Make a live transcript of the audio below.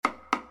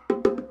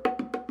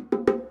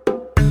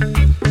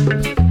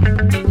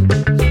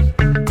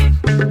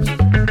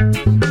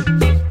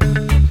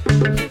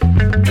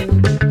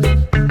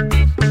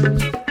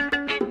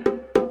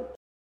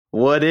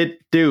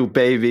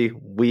baby.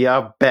 We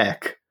are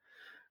back.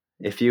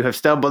 If you have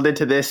stumbled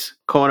into this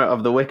corner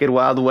of the wicked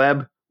wild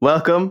web,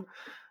 welcome.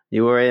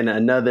 You are in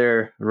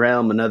another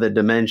realm, another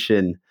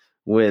dimension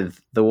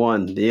with the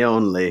one, the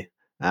only,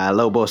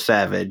 Lobo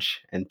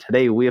Savage. And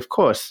today we, of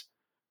course,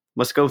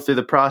 must go through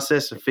the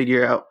process and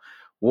figure out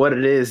what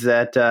it is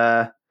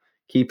that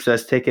keeps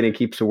us ticking and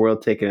keeps the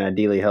world ticking and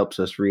ideally helps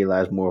us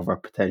realize more of our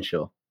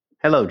potential.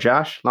 Hello,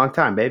 Josh. Long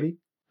time, baby.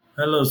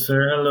 Hello,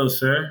 sir. Hello,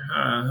 sir.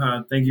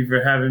 Thank you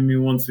for having me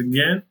once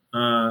again.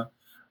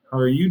 How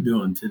are you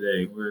doing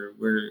today?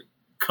 We're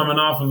coming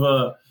off of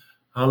a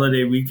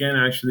holiday weekend.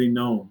 Actually,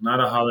 no, not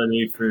a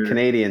holiday for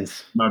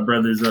Canadians. My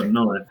brothers up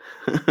north.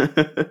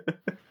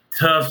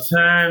 Tough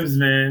times,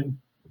 man.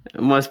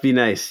 It must be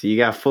nice. You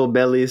got full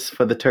bellies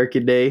for the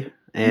turkey day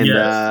and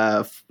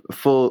Yes.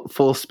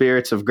 full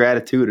spirits of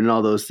gratitude and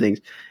all those things.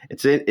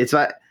 It's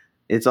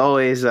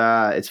always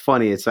it's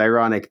funny. It's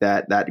ironic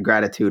that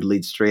gratitude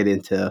leads straight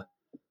into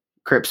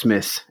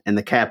Christmas and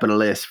the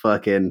capitalist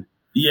fucking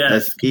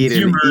let's eat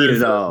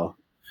it all.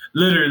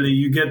 Literally,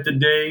 you get the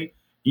day,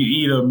 you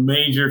eat a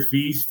major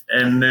feast,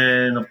 and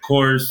then of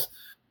course,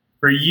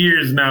 for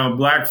years now,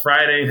 Black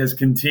Friday has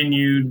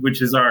continued,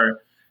 which is our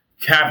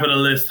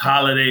capitalist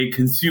holiday,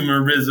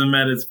 consumerism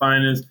at its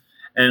finest.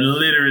 And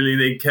literally,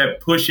 they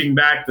kept pushing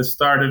back the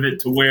start of it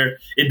to where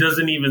it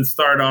doesn't even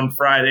start on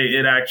Friday.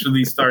 It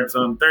actually starts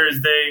on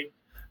Thursday.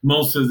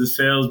 Most of the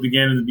sales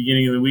began at the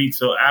beginning of the week.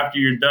 So after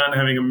you're done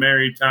having a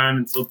merry time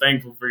and so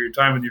thankful for your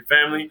time with your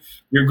family,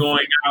 you're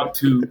going out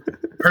to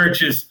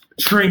purchase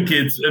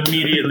trinkets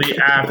immediately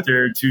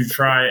after to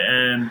try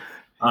and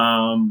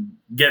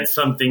get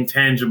something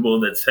tangible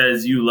that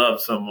says you love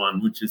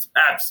someone, which is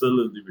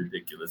absolutely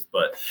ridiculous.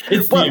 But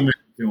it's the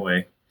American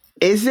way.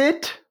 Is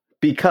it?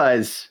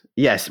 Because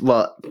yes,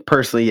 well,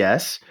 personally,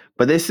 yes.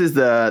 But this is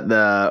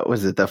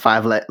the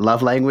 5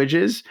 love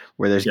languages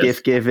where there's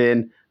gift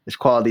giving, there's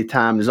quality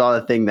time, there's all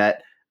the thing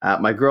that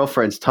my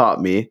girlfriend's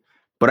taught me.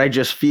 But I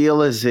just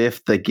feel as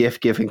if the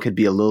gift giving could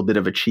be a little bit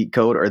of a cheat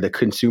code or the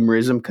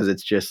consumerism because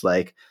it's just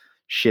like,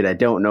 shit, I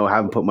don't know,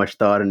 haven't put much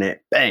thought in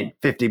it. Bang,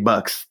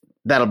 $50.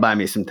 That'll buy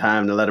me some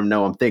time to let them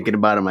know I'm thinking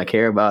about them, I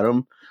care about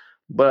them.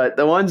 But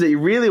the ones that you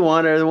really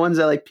want are the ones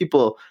that like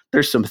people,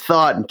 there's some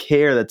thought and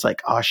care that's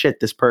like, oh shit,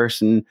 this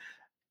person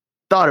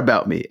thought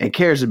about me and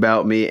cares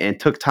about me and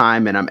took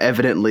time and I'm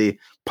evidently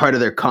part of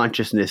their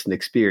consciousness and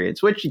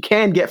experience, which you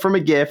can get from a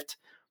gift.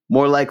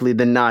 More likely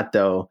than not,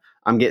 though,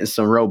 I'm getting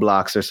some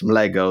Roblox or some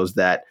Legos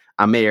that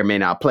I may or may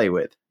not play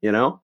with, you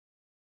know?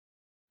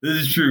 This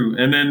is true.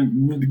 And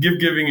then the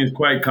gift giving is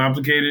quite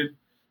complicated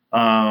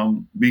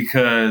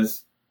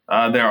because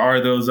there are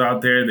those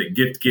out there that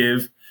gift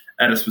give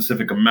at a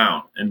specific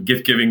amount, and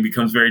gift giving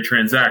becomes very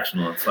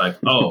transactional. It's like,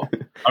 oh,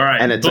 all right,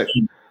 and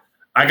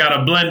I got a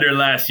blender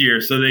last year,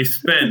 so they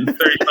spent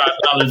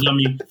 $35 on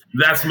me.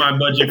 That's my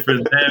budget for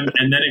them.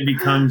 And then it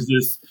becomes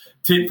this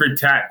tit for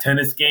tat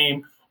tennis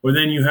game, or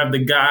then you have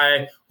the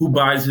guy who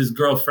buys his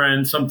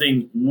girlfriend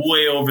something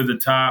way over the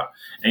top,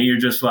 and you're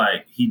just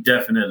like, he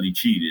definitely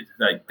cheated.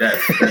 Like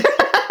that's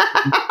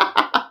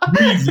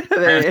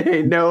there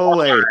ain't no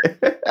way.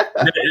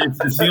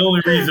 It's the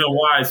only reason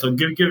why. So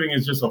gift giving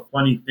is just a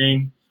funny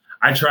thing.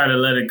 I try to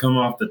let it come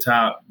off the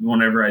top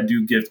whenever I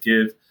do gift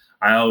give.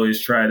 I always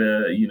try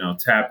to,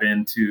 tap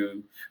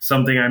into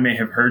something I may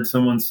have heard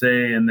someone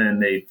say, and then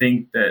they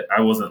think that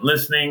I wasn't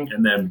listening,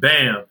 and then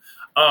bam,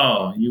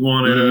 oh, you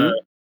wanted to.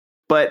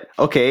 But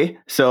okay,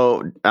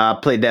 so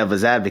play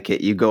devil's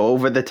advocate. You go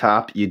over the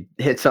top. You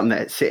hit something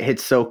that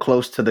hits so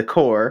close to the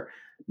core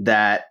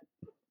that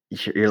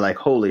you're like,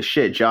 holy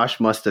shit, Josh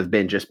must have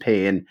been just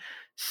paying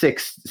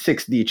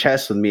 6D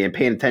chess with me and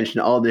paying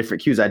attention to all the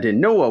different cues I didn't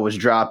know I was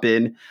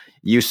dropping.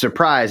 You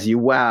surprise, you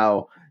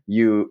wow,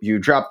 you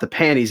drop the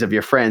panties of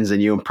your friends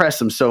and you impress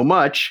them so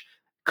much.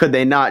 Could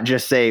they not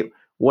just say,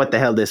 what the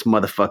hell this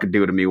motherfucker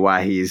do to me?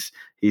 Why he's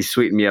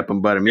sweetening me up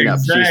and buttering me up?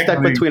 So you're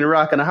stuck between a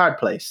rock and a hard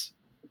place.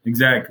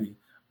 Exactly.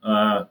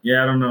 I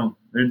don't know.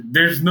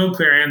 There's no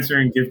clear answer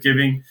in gift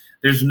giving.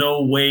 There's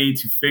no way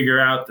to figure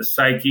out the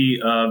psyche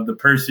of the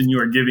person you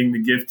are giving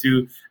the gift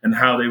to and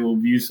how they will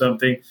view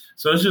something.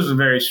 So it's just a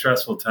very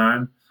stressful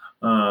time.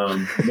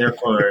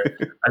 Therefore,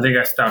 I think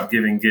I stopped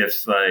giving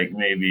gifts like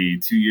maybe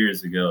 2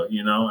 years ago.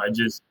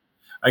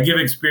 I give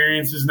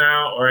experiences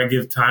now, or I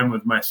give time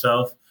with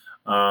myself.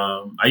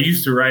 I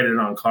used to write it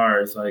on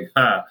cards like,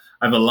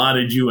 I've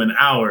allotted you an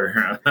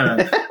hour.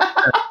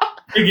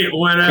 Ticket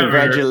whenever.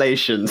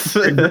 Congratulations.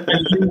 You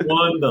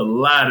won the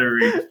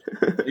lottery,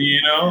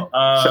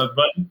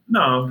 but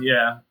no,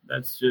 yeah,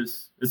 that's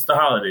just, it's the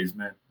holidays,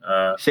 man.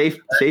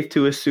 Safe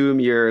to assume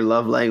your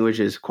love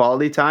language is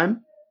quality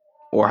time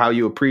or how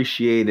you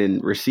appreciate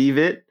and receive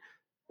it.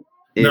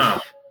 No,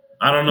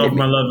 I don't know if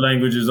my love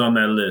language is on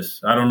that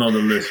list. I don't know the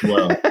list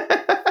well.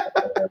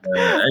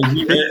 As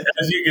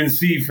you can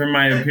see from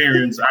my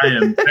appearance, I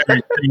am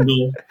very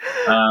single,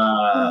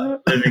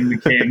 living the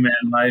caveman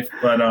life.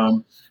 But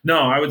no,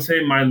 I would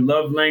say my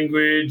love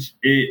language,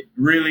 it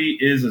really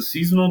is a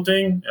seasonal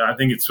thing. I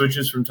think it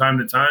switches from time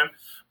to time.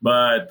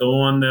 But the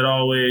one that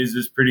always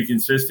is pretty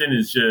consistent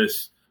is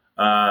just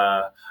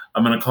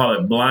I'm going to call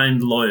it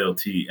blind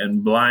loyalty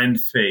and blind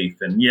faith.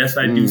 And yes,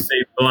 I do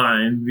say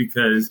blind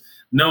because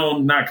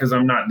not because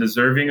I'm not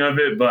deserving of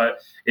it, but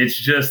it's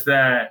just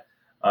that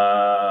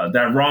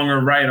that wrong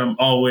or right, I'm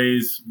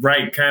always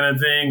right kind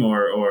of thing,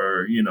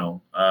 or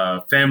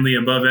family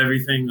above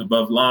everything,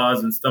 above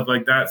laws and stuff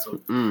like that.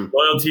 So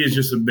loyalty is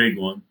just a big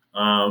one.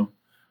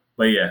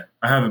 But yeah,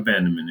 I have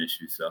abandonment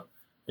issues. So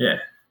yeah,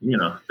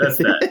 that's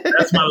that.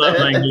 That's my love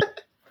language.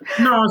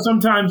 No,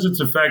 sometimes it's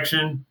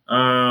affection.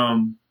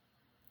 Someone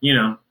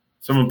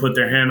put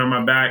their hand on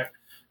my back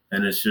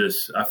and it's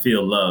just, I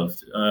feel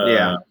loved.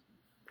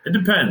 It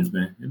depends,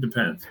 man. It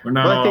depends. We're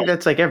not I think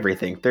that's like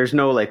everything. There's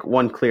no like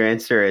one clear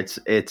answer.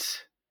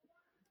 It's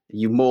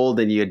you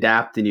mold and you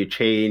adapt and you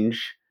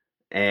change.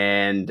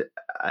 And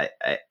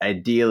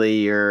ideally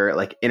you're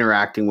like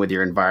interacting with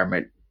your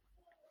environment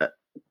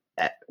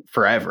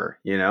forever,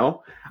 Yeah.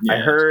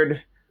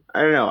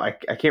 I don't know. I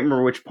can't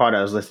remember which pod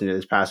I was listening to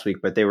this past week,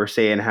 but they were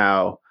saying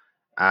how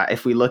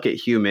if we look at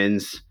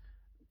humans,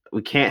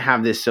 we can't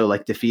have this so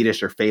like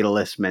defeatist or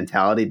fatalist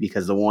mentality,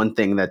 because the one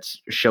thing that's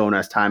shown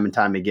us time and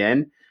time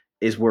again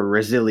is we're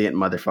resilient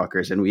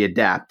motherfuckers and we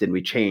adapt and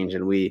we change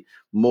and we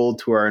mold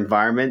to our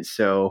environment.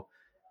 So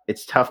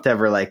it's tough to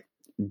ever like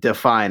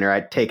define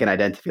or take an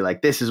identity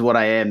like this is what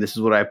I am. This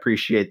is what I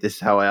appreciate. This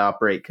is how I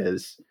operate,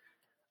 because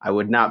I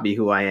would not be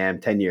who I am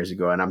 10 years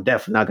ago. And I'm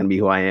definitely not going to be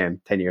who I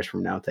am 10 years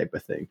from now type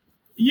of thing.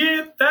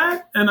 Yeah,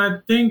 that. And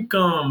I think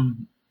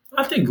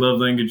love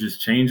languages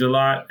change a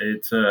lot.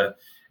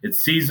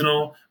 It's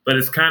seasonal, but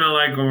it's kind of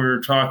like when we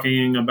were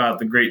talking about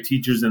the great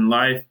teachers in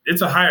life.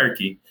 It's a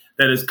hierarchy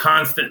that is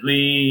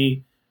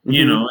constantly,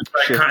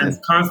 it's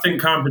like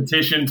constant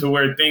competition to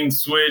where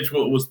things switch.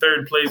 What was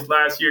third place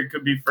last year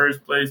could be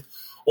first place,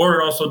 or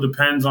it also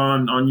depends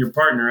on your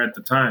partner at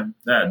the time.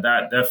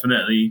 That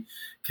definitely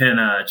can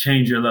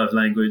change your love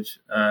language.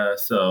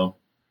 So,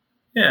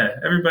 yeah,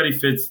 everybody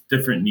fits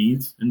different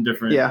needs in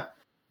different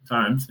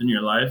times in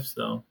your life.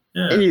 So,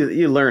 yeah, and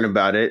you learn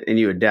about it and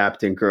you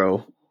adapt and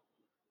grow.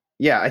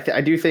 Yeah,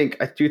 I do think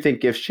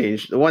gifts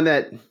change. The one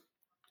that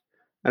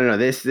I don't know,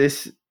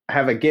 this I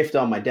have a gift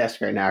on my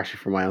desk right now, actually,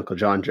 from my Uncle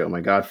John Joe,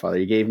 my godfather.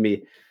 He gave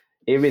me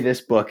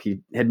this book.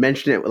 He had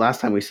mentioned it last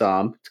time we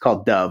saw him. It's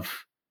called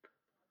Dove.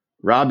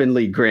 Robin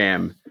Lee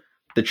Graham,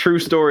 the true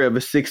story of a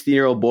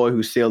 16-year-old boy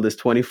who sailed his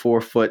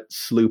 24-foot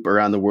sloop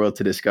around the world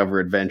to discover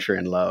adventure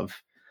and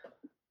love.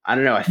 I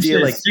don't know. I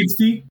feel like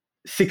 60?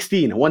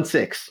 16, 16.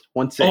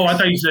 Oh, I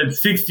thought you said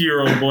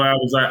 60-year-old boy. I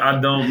was like, I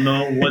don't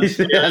know what.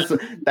 that's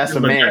a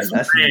man.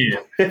 That's a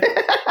man.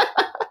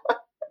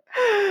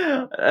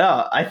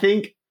 I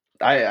think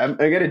I'm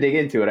gonna dig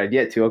into it. I'd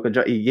get to Uncle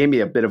John. He gave me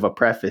a bit of a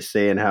preface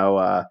saying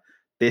how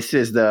this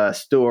is the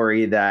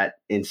story that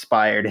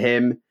inspired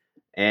him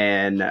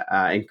and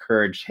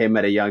encouraged him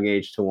at a young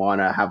age to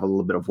want to have a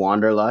little bit of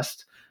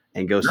wanderlust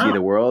and go see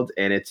the world.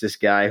 And it's this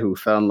guy who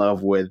fell in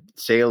love with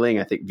sailing,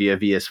 I think via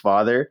his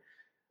father,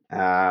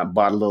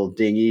 bought a little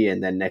dinghy.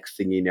 And then next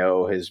thing you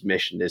know, his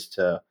mission is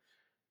to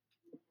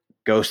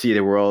go see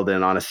the world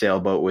and on a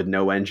sailboat with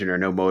no engine or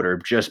no motor,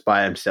 just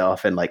by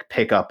himself, and like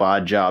pick up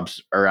odd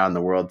jobs around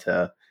the world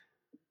to,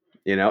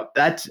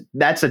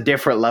 that's a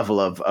different level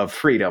of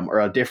freedom, or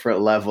a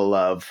different level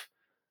of,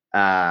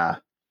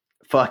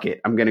 fuck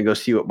it, I'm going to go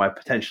see what my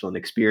potential and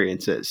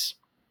experience is.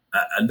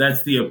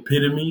 That's the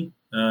epitome,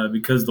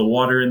 because the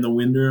water and the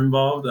wind are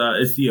involved.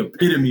 It's the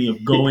epitome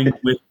of going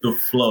with the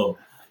flow.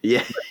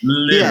 Yeah.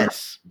 Like,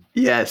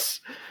 yes.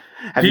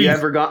 Have you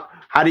ever gone?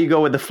 How do you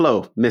go with the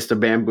flow, Mr.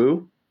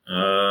 Bamboo?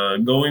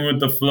 Going with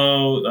the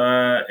flow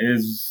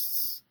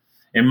is,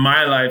 in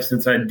my life,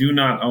 since I do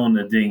not own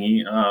a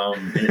dinghy,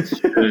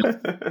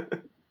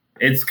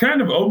 it's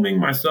kind of opening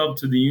myself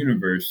to the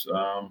universe.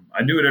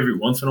 I do it every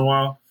once in a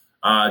while.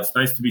 It's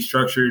nice to be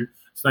structured.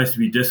 It's nice to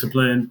be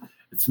disciplined.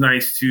 It's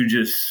nice to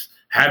just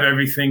have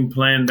everything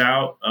planned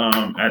out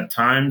at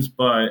times.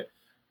 But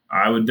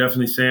I would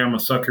definitely say I'm a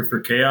sucker for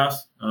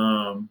chaos.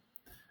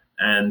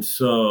 And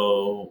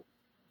so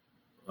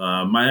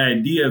my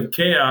idea of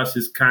chaos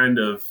is kind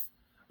of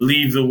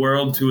leave the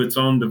world to its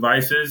own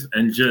devices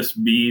and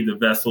just be the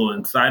vessel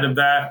inside of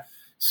that.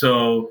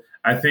 So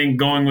I think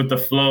going with the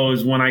flow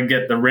is when I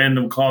get the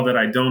random call that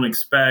I don't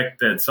expect,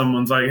 that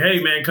someone's like,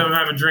 hey, man, come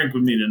have a drink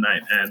with me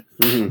tonight.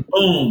 And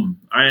boom,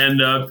 I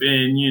end up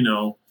in,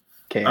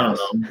 chaos.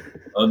 I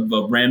don't know,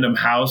 a random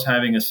house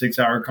having a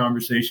 6-hour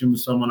conversation with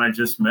someone I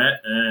just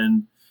met,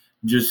 and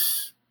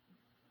just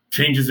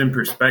changes in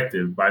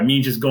perspective. By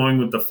me just going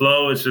with the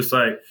flow, it's just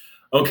like,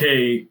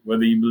 okay,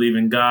 whether you believe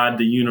in God,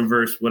 the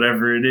universe,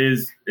 whatever it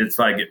is, it's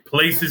like it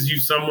places you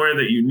somewhere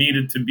that you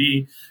needed to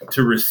be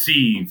to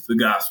receive the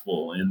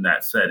gospel in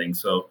that setting.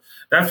 So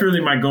that's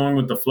really my going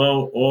with the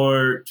flow,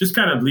 or just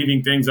kind of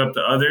leaving things up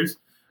to others.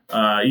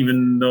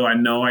 Even though I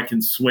know I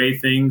can sway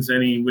things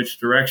any which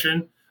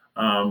direction.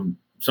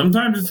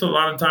 Sometimes it's a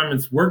lot of time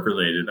it's work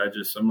related.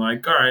 I'm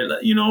like, all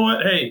right, you know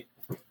what? Hey,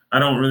 I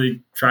don't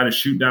really try to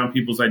shoot down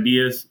people's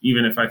ideas.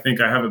 Even if I think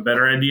I have a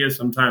better idea,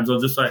 sometimes I'll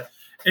just like,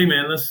 hey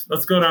man,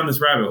 let's go down this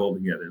rabbit hole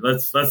together.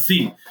 Let's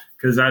see,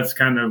 because that's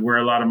kind of where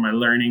a lot of my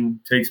learning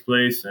takes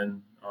place.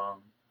 And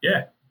yeah,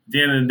 at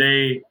the end of the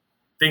day,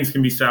 things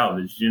can be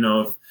salvaged. You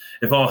know,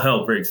 if all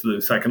hell breaks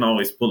loose, I can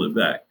always pull it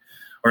back,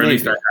 or at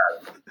least I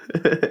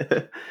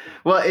have.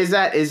 Well, is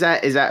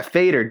that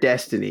fate or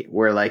destiny,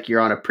 where like you're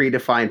on a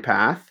predefined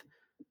path,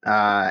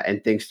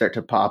 and things start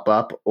to pop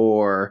up,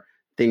 or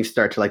things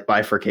start to like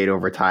bifurcate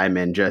over time,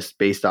 and just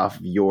based off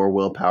of your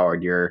willpower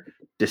and your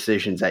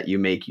decisions that you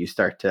make, you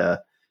start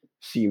to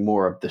see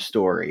more of the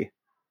story,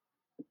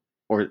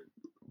 or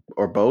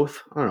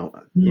both? I don't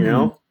know. You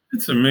know,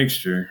 it's a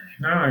mixture.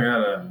 Now I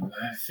gotta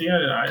see.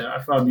 I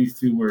thought these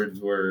two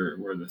words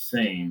were the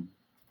same.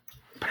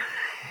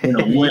 In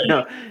a way,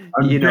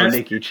 you know,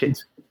 Nick, you change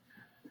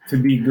to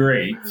be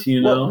great.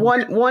 You know,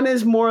 one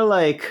is more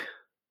like,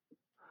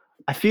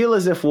 I feel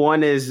as if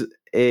one is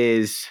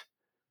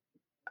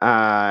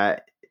you're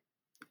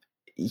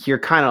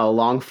kind of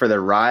along for the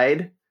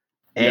ride,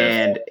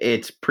 and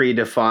it's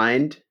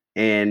predefined,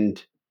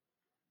 and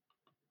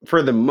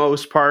for the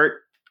most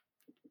part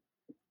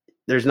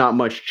there's not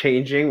much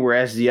changing,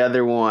 whereas the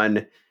other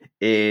one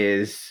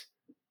is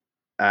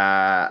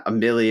a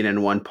million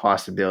and one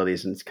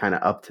possibilities, and it's kind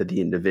of up to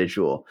the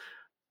individual.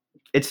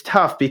 It's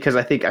tough because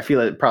I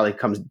feel it probably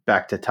comes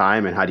back to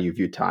time, and how do you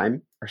view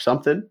time or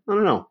something. I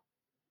don't know.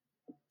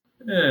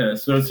 Yeah,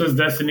 so it says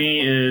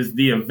destiny is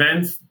the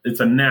events,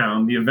 it's a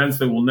noun, the events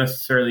that will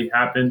necessarily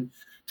happen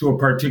to a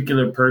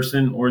particular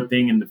person or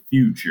thing in the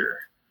future.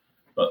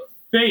 But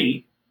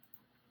fate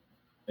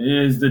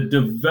is the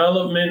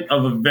development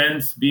of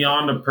events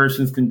beyond a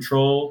person's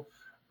control,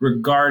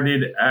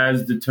 regarded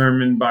as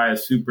determined by a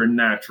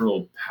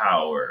supernatural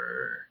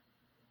power.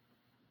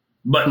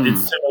 But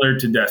it's similar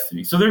to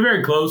destiny. So they're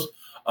very close.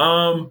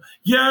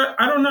 Yeah,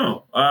 I don't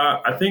know.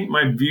 I think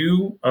my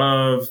view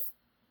of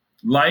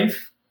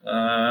life,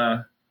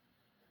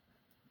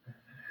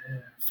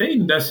 fate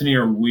and destiny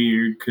are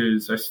weird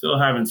because I still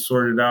haven't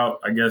sorted out,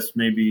 I guess,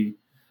 maybe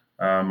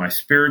my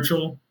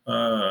spiritual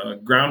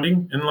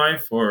grounding in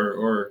life,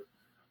 or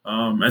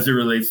as it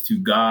relates to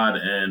God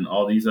and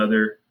all these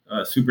other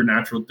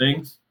supernatural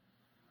things.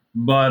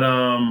 But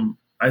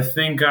I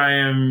think I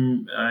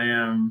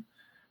am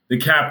the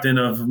captain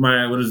of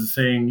my, what is the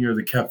saying? You're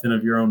the captain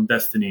of your own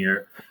destiny,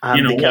 or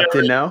I'm the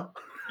captain now.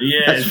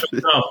 Yeah,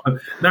 no,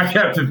 not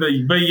captain,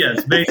 but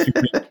yes,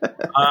 basically.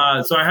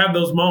 So I have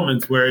those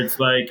moments where it's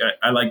like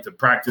I like to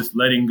practice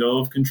letting go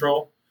of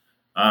control.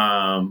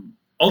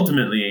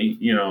 Ultimately,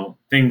 you know,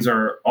 things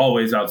are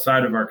always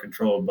outside of our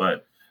control,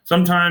 but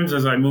sometimes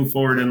as I move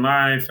forward in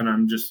life and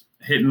I'm just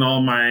hitting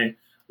all my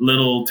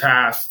little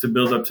tasks to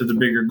build up to the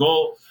bigger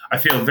goal, I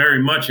feel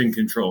very much in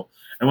control.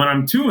 And when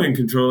I'm too in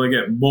control, I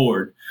get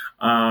bored.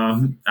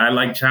 I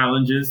like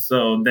challenges.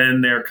 So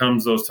then there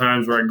comes those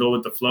times where I go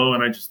with the flow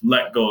and I just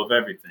let go of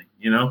everything,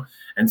 you know,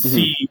 and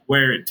see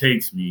where it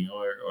takes me,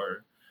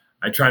 or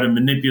I try to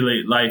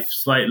manipulate life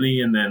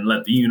slightly and then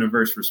let the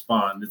universe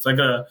respond. It's like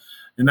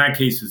in that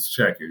case, it's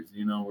checkers,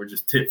 you know, we're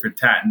just tit for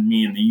tat and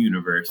me and the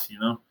universe, you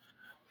know,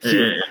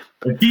 it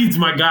feeds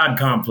my God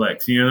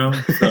complex, you know,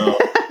 so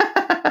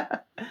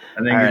I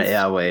think all right,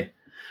 yeah, wait.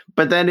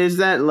 But then is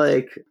that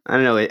like, I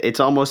don't know, it's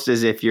almost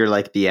as if you're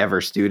like the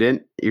ever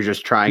student. You're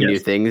just trying new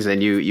things,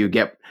 and you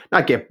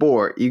not get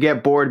bored. You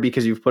get bored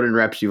because you've put in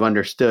reps, you've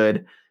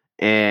understood.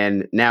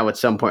 And now at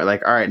some point,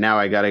 like, all right, now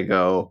I got to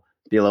go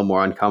be a little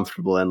more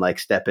uncomfortable and like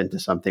step into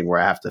something where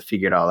I have to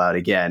figure it all out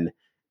again.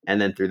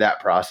 And then through that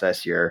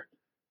process,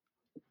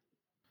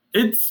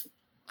 it's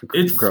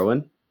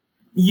growing.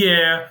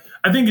 Yeah.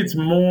 I think it's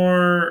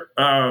more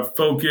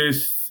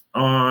focused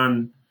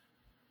on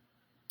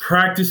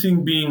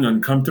practicing being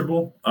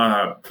uncomfortable.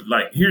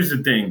 Like, here's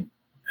the thing.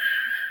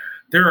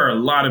 There are a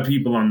lot of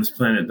people on this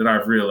planet that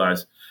I've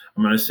realized.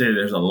 I'm going to say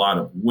there's a lot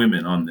of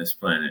women on this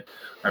planet,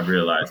 I've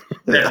realized,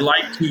 that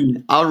like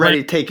to...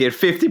 Already taking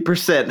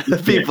 50%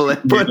 of people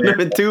and putting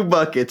them in two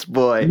buckets,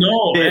 boy.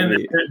 No,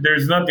 and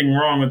there's nothing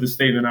wrong with the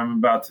statement I'm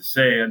about to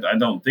say. I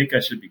don't think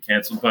I should be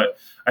canceled, but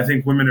I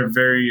think women are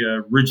very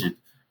rigid,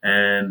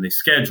 and they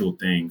schedule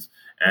things,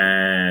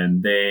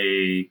 and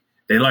they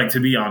like to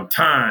be on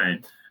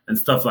time and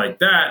stuff like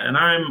that. And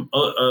I'm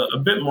a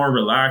bit more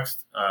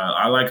relaxed.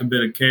 I like a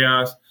bit of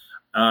chaos.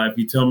 If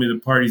you tell me the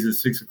party's at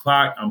 6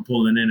 o'clock, I'm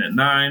pulling in at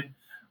 9.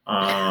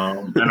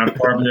 And I've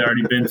probably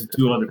already been to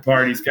 2 other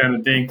parties, kind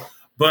of thing.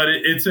 But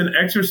it's an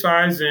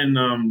exercise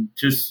in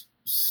just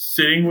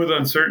sitting with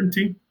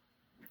uncertainty.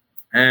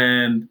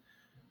 And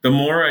the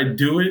more I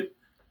do it,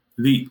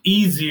 the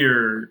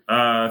easier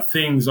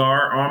things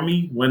are on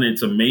me when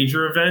it's a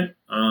major event.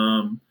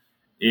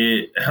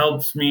 It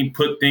helps me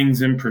put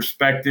things in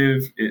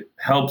perspective. It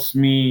helps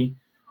me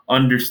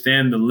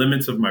understand the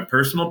limits of my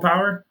personal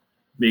power,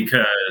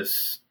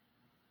 because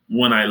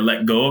when I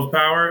let go of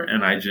power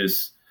and I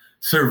just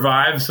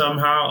survive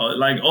somehow,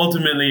 like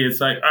ultimately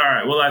it's like, all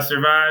right, will I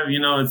survive? You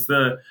know, it's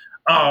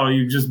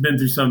you've just been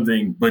through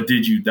something, but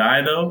did you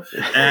die though?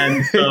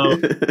 And so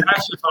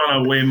that's just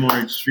on a way more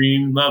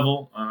extreme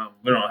level.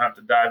 We don't have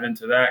to dive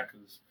into that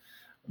because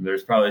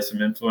There's probably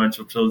some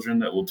influential children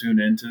that will tune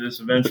into this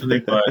eventually,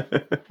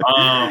 but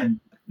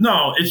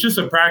no, it's just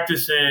a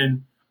practice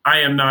in I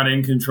am not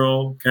in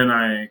control. Can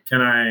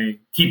I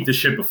keep the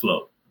ship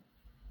afloat?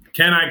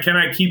 Can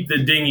I keep the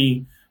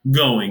dinghy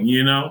going?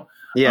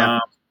 Yeah.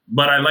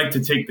 But I like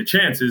to take the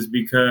chances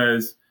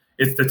because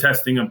it's the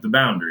testing of the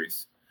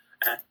boundaries,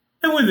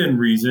 and within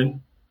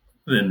reason.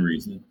 Within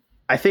reason.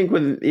 I think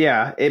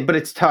but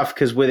it's tough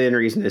because within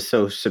reason is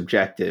so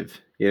subjective.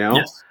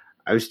 Yes.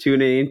 I was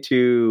tuning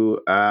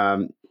into,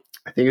 I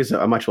think it was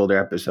a much older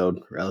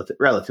episode,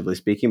 relatively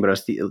speaking, but I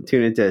was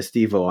tuning into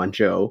Steve-O on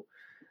Joe.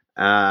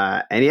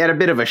 And he had a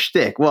bit of a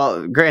shtick.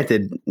 Well,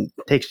 granted,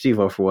 take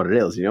Steve-O for what it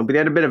is, but he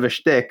had a bit of a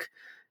shtick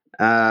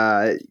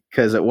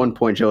because at one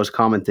point Joe was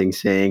commenting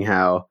saying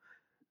how,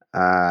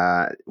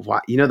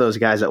 those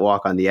guys that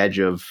walk on the edge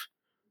of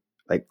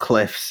like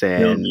cliffs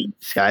and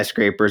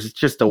skyscrapers, it's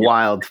just a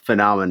wild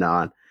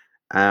phenomenon.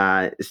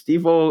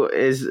 Steve-O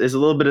is a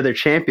little bit of their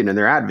champion and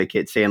their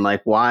advocate, saying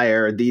like, why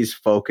are these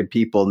folk and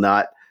people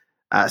not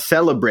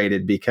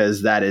celebrated?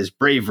 Because that is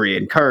bravery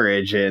and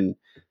courage, and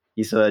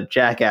he's a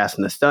jackass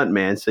and a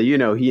stuntman, so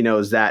he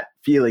knows that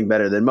feeling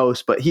better than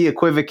most. But he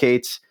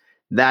equivocates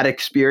that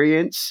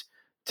experience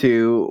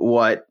to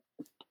what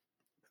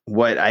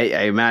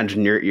I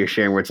imagine you're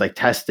sharing, where it's like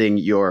testing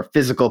your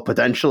physical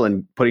potential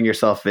and putting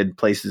yourself in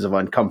places of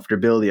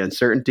uncomfortability,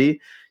 uncertainty.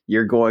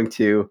 You're going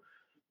to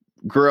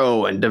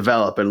grow and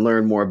develop and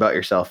learn more about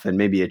yourself and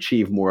maybe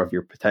achieve more of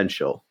your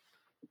potential.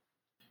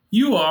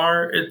 You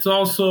are. It's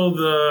also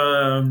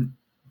there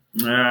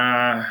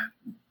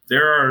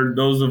are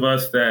those of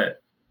us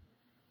that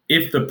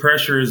if the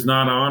pressure is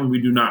not on,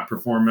 we do not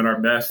perform at our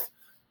best.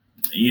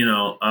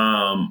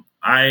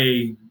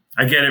 I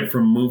get it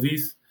from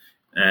movies,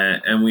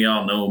 and we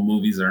all know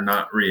movies are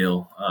not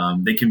real.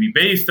 They can be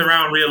based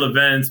around real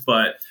events,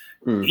 but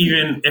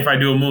even if I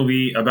do a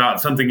movie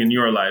about something in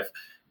your life,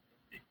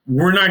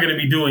 we're not going to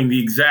be doing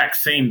the exact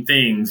same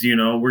things.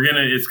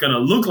 It's going to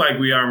look like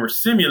we are, and we're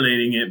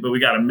simulating it, but we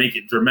got to make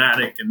it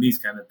dramatic and these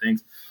kind of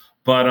things.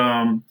 But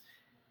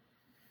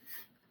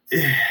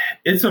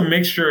it's a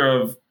mixture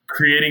of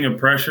creating a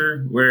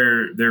pressure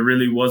where there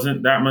really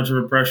wasn't that much of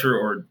a pressure,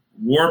 or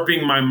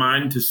warping my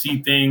mind to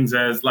see things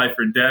as life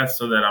or death,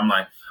 so that I'm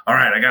like, all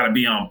right, I got to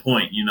be on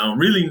point,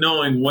 really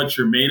knowing what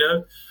you're made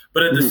of.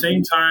 But at the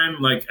same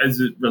time, like as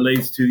it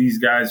relates to these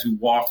guys who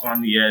walk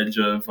on the edge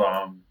of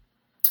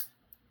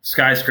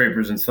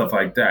skyscrapers and stuff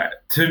like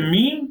that, to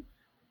me,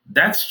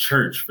 that's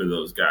church for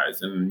those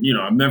guys. And,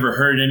 I've never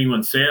heard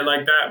anyone say it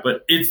like that,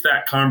 but it's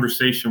that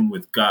conversation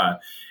with God.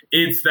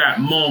 It's that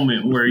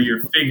moment where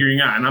you're figuring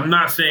out, and I'm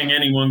not saying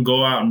anyone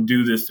go out and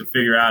do this to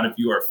figure out if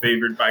you are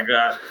favored by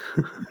God.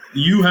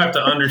 You have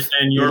to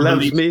understand your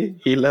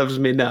beliefs. He loves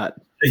me not.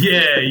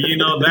 Yeah,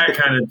 that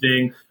kind of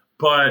thing.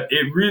 But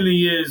it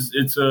really is,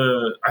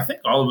 I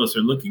think all of us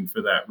are looking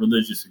for that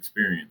religious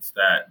experience,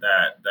 that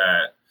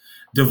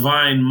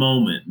divine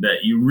moment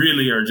that you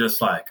really are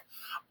just like,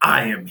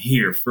 I am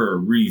here for a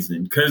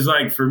reason. Because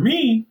like for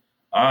me,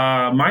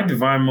 my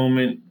divine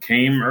moment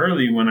came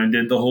early when I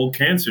did the whole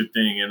cancer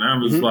thing. And I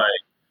was like,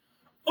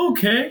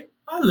 okay,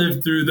 I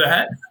lived through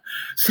that.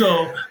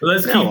 So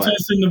let's keep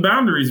testing the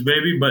boundaries,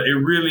 baby. But it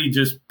really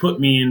just put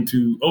me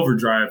into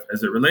overdrive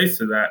as it relates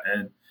to that.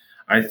 And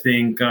I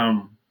think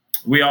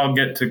we all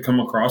get to come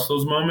across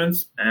those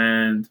moments.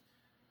 And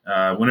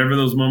whenever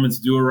those moments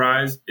do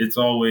arise, it's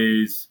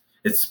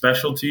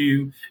special to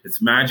you.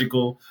 It's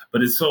magical,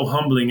 but it's so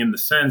humbling in the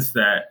sense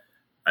that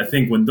I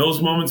think when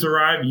those moments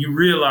arrive, you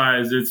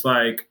realize it's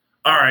like,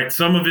 all right,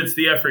 some of it's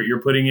the effort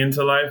you're putting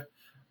into life.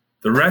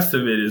 The rest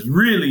of it is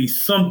really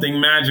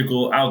something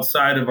magical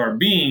outside of our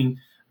being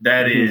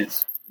that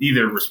is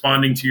either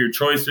responding to your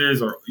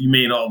choices, or you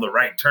made all the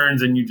right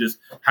turns and you just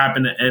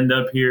happen to end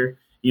up here,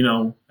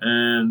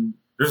 and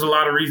there's a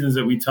lot of reasons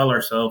that we tell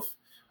ourselves,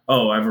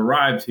 oh, I've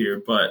arrived here,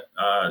 but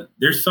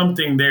there's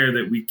something there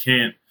that we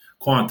can't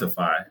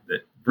quantify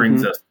that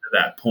brings us to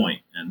that point.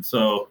 And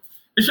so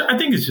I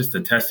think it's just the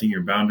testing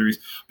your boundaries,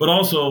 but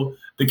also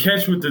the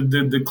catch with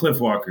the cliff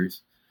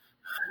walkers.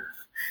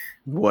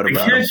 What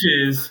about the catch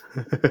is,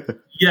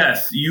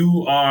 yes,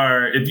 you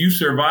are, if you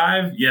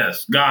survive,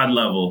 yes, God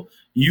level,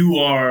 you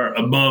are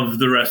above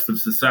the rest of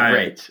society.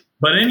 Right.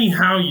 But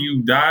anyhow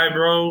you die,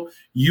 bro,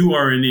 you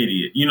are an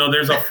idiot.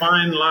 There's a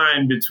fine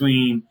line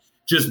between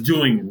just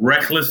doing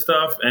reckless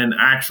stuff and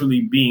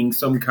actually being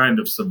some kind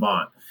of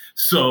savant.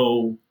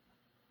 So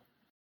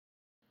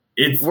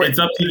it's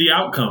up to the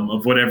outcome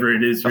of whatever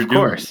it is you're doing. Of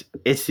course,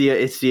 it's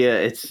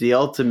the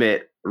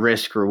ultimate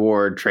risk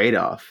reward trade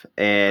off,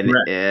 and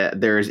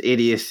there's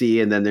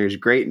idiocy and then there's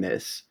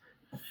greatness.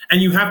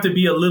 And you have to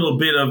be a little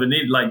bit of an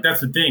idiot. Like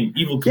that's the thing,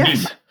 evil comedian.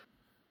 Yes.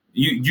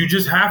 You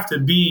just have to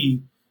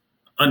be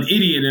an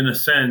idiot in a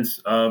sense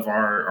of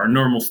our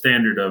normal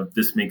standard of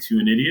this makes you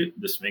an idiot,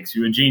 this makes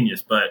you a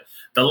genius. But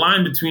the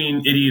line between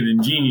idiot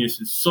and genius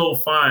is so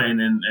fine,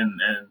 and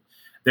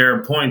there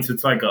are points,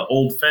 it's like an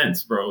old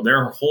fence, bro. There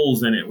are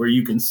holes in it where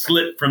you can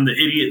slip from the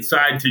idiot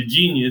side to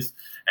genius,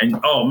 and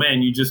oh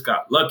man, you just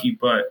got lucky.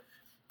 But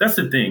that's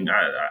the thing.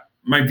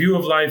 my view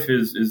of life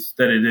is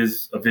that it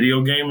is a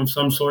video game of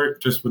some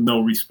sort, just with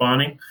no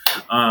respawning.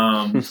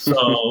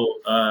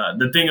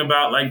 The thing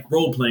about like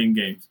role playing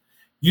games,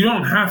 you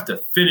don't have to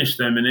finish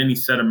them in any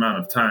set amount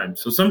of time.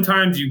 So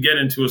sometimes you get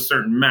into a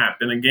certain map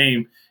in a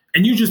game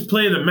and you just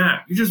play the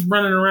map. You're just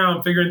running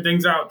around, figuring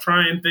things out,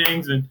 trying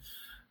things. And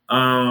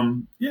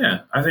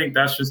I think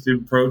that's just the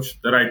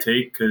approach that I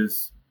take,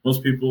 because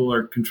most people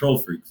are control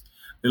freaks.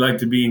 They like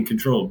to be in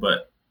control,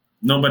 but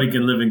nobody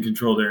can live in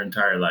control their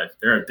entire life.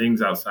 There are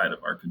things outside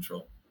of our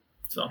control.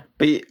 So,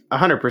 but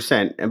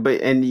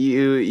 100%, and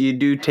you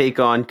do take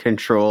on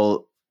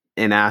control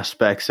in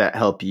aspects that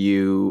help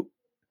you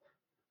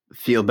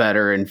feel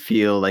better and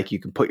feel like you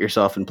can put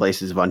yourself in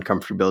places of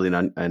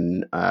uncomfortability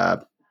and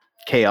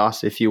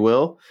chaos, if you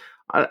will.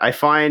 I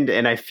find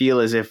and I feel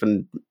as if,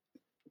 and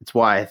it's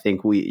why I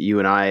think you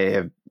and I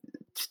have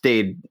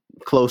stayed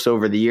close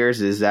over the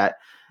years, is that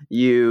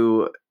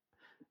you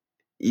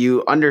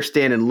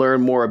understand and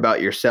learn more about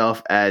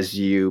yourself as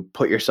you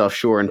put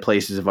yourself in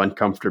places of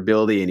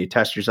uncomfortability and you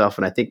test yourself.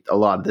 And I think a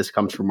lot of this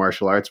comes from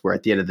martial arts, where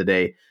at the end of the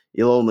day,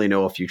 you'll only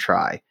know if you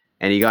try,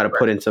 and you got to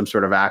put in some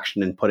sort of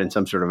action and put in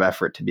some sort of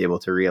effort to be able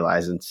to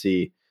realize and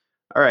see,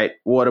 all right,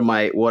 what am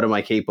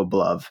I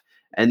capable of?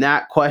 And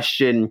that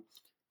question,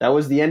 that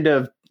was the end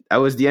of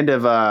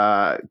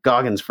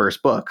Goggins'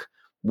 first book,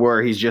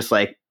 where he's just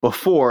like,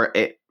 before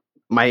it,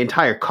 my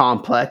entire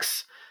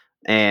complex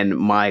and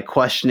my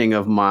questioning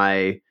of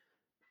my,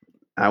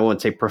 I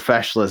won't say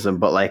professionalism,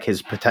 but like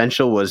his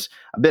potential was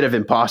a bit of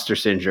imposter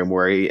syndrome,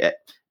 where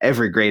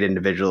every great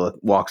individual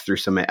walks through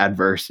some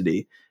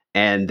adversity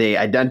and they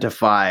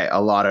identify a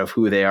lot of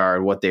who they are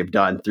and what they've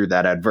done through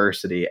that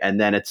adversity.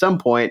 And then at some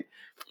point,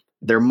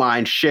 their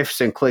mind shifts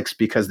and clicks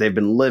because they've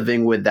been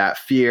living with that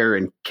fear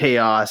and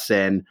chaos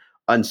and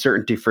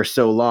uncertainty for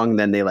so long.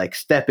 Then they like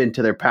step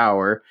into their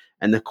power.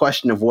 And the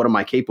question of what am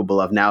I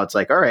capable of now? It's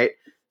like, all right,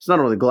 it's not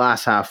only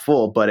glass half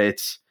full, but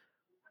it's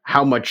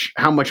how much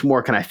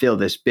more can I fill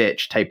this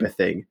bitch type of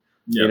thing,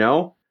 you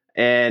know?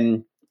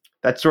 And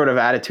that sort of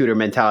attitude or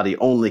mentality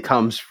only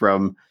comes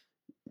from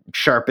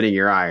sharpening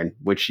your iron,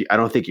 which I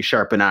don't think you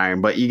sharpen iron,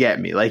 but you get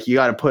me. Like, you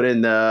got to put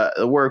in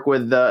the work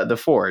with the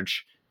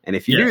forge. And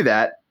if you do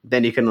that,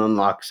 then you can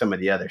unlock some of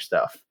the other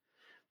stuff.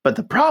 But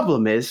the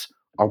problem is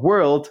our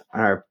world,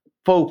 our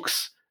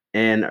folks,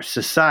 and our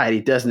society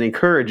doesn't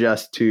encourage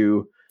us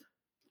to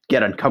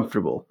get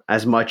uncomfortable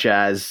as much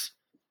as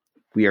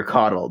we are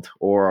coddled,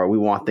 or we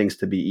want things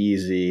to be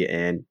easy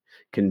and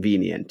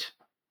convenient.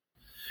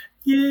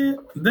 Yeah,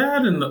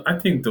 that, and I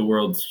think the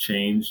world's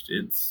changed.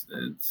 It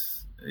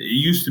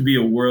used to be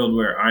a world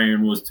where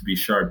iron was to be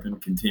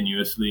sharpened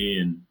continuously,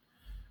 and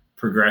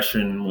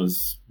progression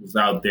was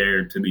out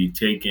there to be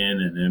taken,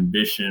 and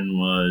ambition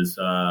was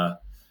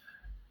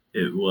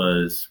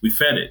we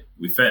fed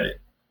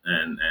it,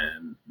 and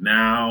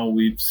now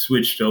we've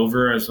switched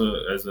over as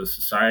a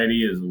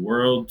society, as a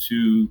world,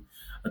 to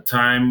a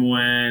time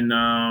when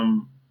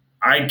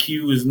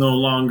IQ is no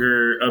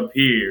longer up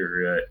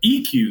here.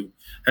 EQ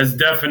has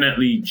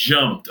definitely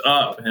jumped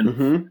up,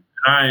 and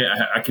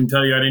I can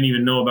tell you, I didn't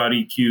even know about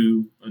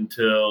EQ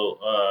until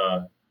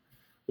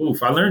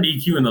I learned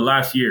EQ in the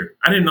last year.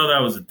 I didn't know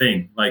that was a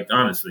thing, like,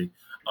 honestly.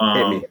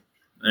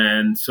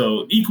 And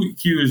so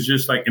EQ is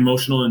just like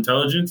emotional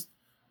intelligence,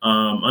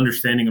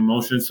 understanding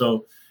emotion.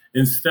 So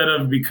instead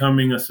of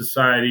becoming a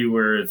society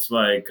where it's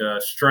like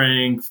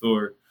strength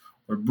or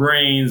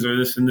brains or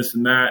this and this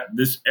and that,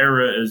 this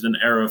era is an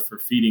era for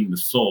feeding the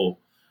soul.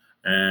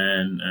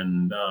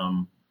 And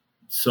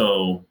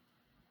so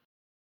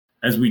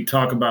as we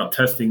talk about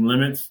testing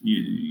limits,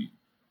 you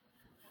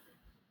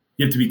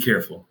have to be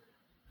careful,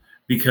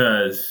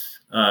 because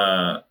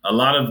a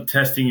lot of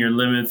testing your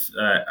limits,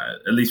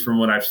 at least from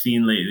what I've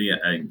seen lately,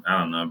 I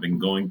don't know, I've been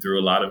going through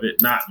a lot of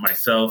it, not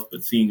myself,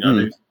 but seeing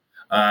others,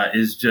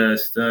 is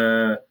just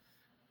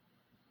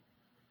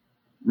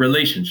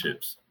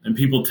relationships and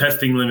people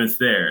testing limits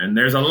there. And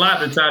there's a lot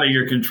that's out of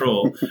your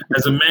control.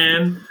 As a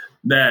man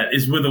that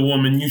is with a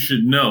woman, you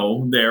should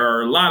know there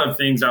are a lot of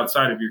things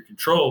outside of your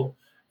control.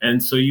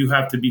 And so you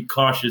have to be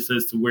cautious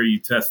as to where you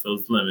test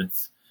those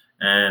limits.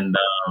 And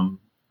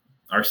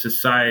our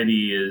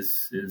society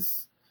is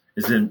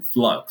in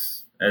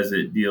flux as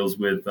it deals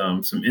with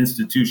some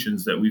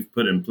institutions that we've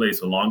put in place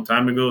a long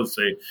time ago.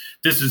 Say,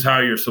 this is how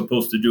you're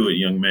supposed to do it,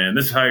 young man.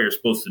 This is how you're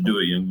supposed to do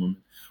it, young woman.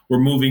 We're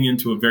moving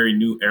into a very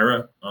new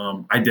era.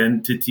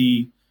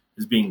 Identity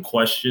is being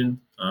questioned,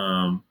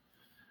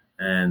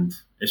 and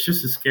it's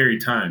just a scary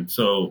time.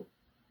 So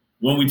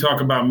when we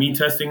talk about me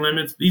testing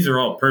limits, these are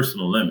all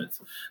personal limits.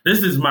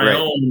 This is my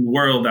own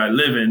world I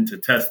live in to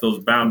test those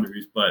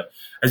boundaries. But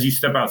as you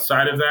step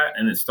outside of that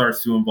and it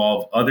starts to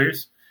involve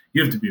others,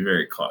 you have to be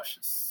very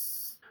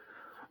cautious.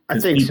 I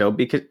think so,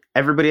 because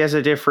everybody has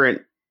a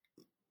different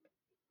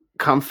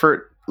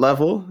comfort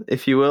level,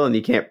 if you will, and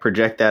you can't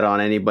project that on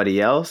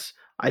anybody else.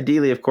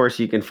 Ideally, of course,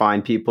 you can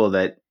find people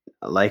that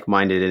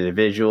like-minded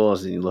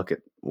individuals, and you look at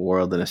the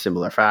world in a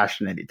similar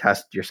fashion, and you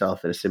test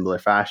yourself in a similar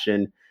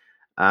fashion.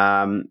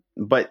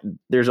 But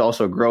there's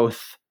also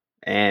growth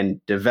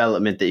and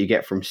development that you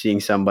get from seeing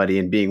somebody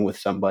and being with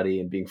somebody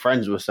and being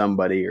friends with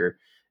somebody or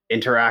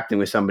interacting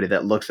with somebody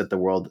that looks at the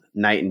world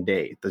night and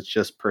day. That's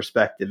just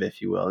perspective,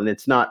 if you will. And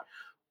it's not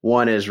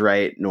one is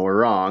right nor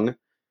wrong,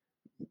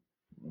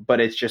 but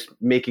it's just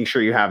making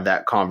sure you have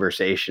that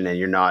conversation and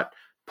you're not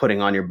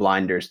putting on your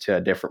blinders to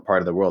a different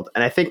part of the world.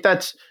 And I think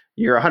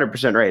you're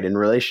 100% right. In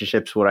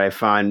relationships, what I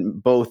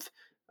find both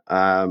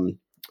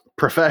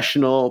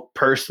professional,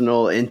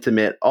 personal,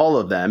 intimate, all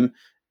of them,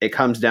 it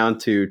comes down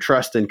to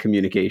trust and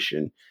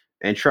communication.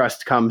 And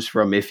trust comes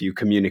from if you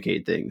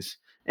communicate things.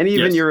 And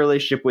even your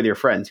relationship with your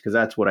friends, because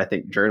that's what I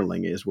think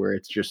journaling is, where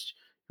it's just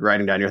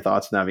writing down your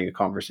thoughts and having a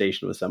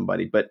conversation with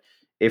somebody. But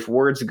if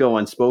words go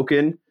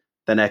unspoken,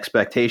 then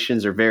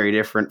expectations are very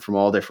different from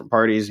all different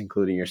parties,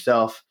 including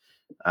yourself.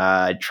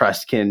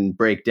 Trust can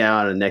break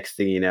down, and next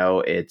thing you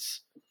know,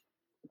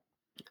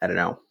 I don't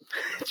know,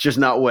 it's just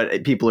not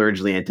what people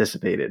originally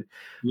anticipated.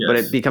 Yes. But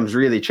it becomes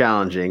really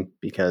challenging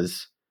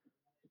because,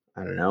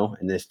 I don't know,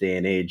 in this day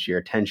and age, your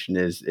attention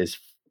is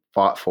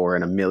fought for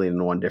in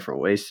 1,000,001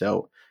 different ways.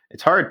 So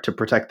it's hard to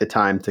protect the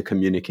time to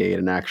communicate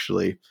and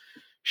actually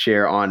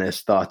share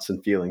honest thoughts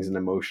and feelings and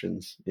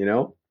emotions, you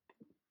know?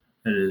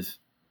 It is.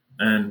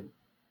 And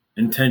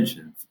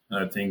intentions.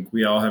 I think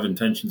we all have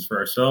intentions for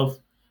ourselves.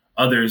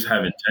 Others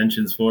have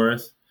intentions for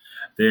us.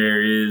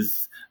 There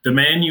is the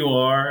man you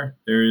are.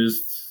 There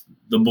is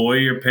the boy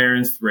your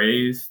parents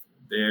raised.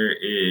 There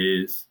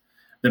is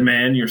the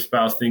man your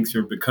spouse thinks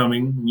you're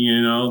becoming.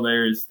 You know,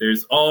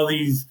 there's all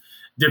these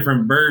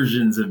different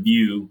versions of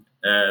you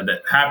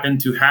that happen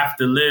to have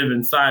to live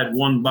inside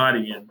one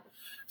body. And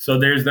so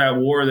there's that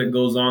war that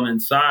goes on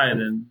inside.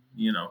 And,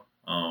 you know,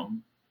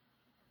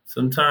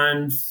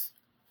 sometimes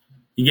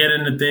you get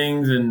into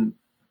things and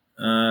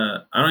I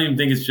don't even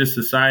think it's just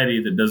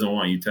society that doesn't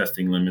want you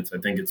testing limits. I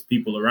think it's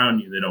people around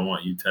you that don't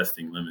want you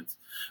testing limits.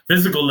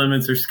 Physical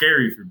limits are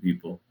scary for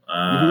people.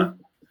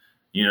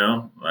 You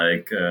know,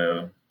 like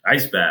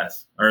ice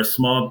baths are a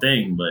small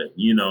thing. But,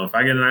 you know, if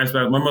I get an ice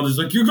bath, my mother's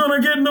like, you're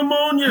going to get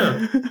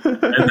pneumonia.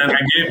 And then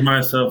I gave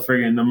myself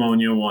friggin'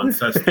 pneumonia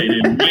once. I stayed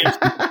in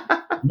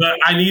But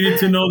I needed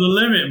to know the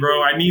limit,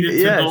 bro. I needed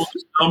to know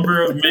the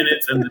number of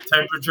minutes and the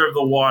temperature of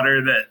the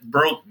water that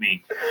broke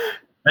me.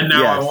 And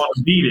now I want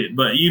to beat it.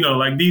 But, you know,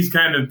 like these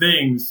kind of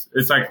things,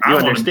 it's like I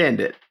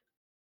understand it.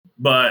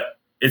 But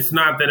it's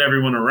not that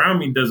everyone around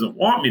me doesn't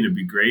want me to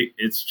be great.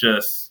 It's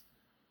just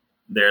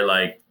they're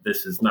like,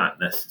 this is not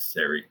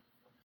necessary.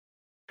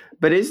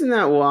 But isn't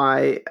that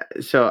why?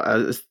 So I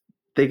was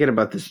thinking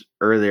about this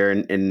earlier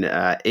in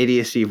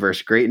idiocy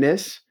versus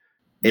greatness.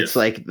 It's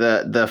like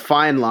the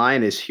fine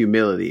line is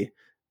humility.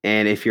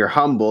 And if you're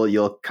humble,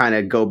 you'll kind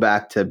of go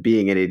back to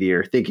being an idiot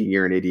or thinking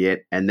you're an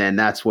idiot. And then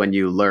that's when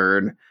you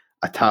learn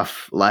a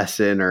tough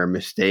lesson or a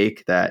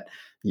mistake that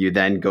you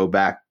then go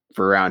back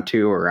for round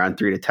 2 or round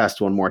 3 to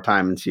test one more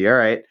time and see, all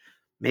right,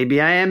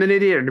 maybe I am an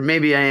idiot or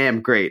maybe I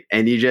am great.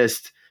 And you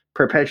just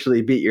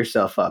perpetually beat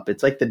yourself up.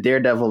 It's like the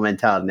daredevil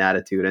mentality and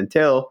attitude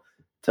until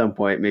at some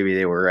point, maybe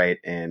they were right.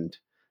 And,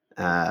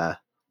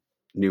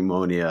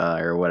 pneumonia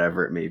or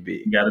whatever it may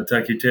be. You got to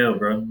tuck your tail,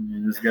 bro.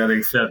 You just got to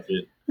accept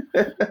it.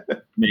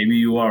 Maybe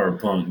you are a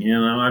punk. You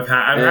know, I've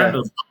had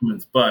those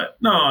moments, but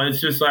no, it's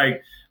just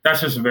like,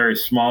 that's just a very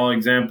small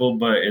example,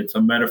 but it's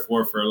a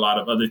metaphor for a lot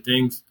of other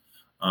things.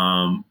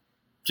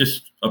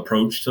 Just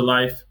approach to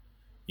life,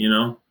 you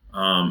know?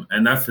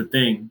 And that's the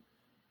thing.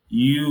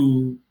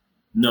 You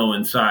know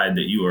inside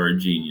that you are a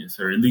genius,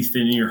 or at least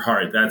in your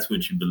heart, that's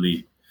what you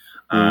believe.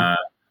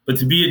 But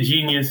to be a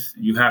genius,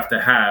 you have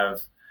to have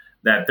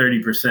that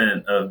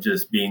 30% of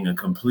just being a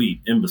complete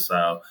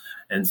imbecile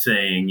and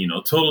saying, you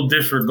know, total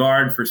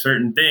disregard for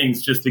certain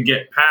things just to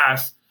get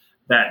past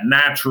that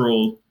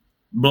natural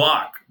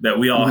block that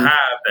we all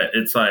have, that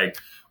it's like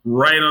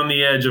right on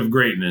the edge of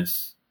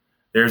greatness.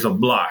 There's a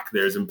block,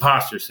 there's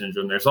imposter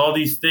syndrome, there's all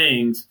these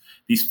things,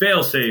 these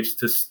fail safes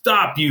to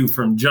stop you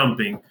from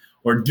jumping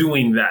or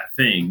doing that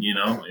thing. You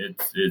know,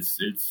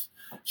 it's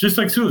just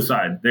like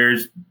suicide.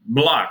 There's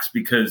blocks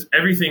because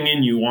everything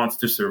in you wants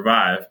to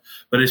survive,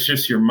 but it's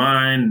just your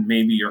mind,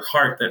 maybe your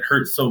heart that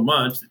hurts so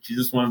much that you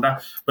just want to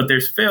die. But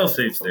there's fail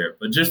safes there.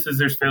 But just as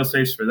there's fail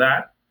safes for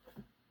that,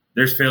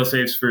 there's fail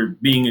safes for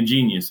being a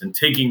genius and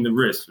taking the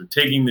risks or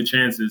taking the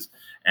chances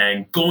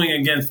and going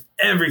against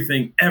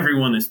everything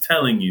everyone is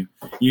telling you.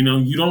 You know,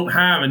 you don't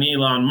have an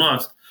Elon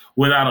Musk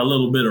without a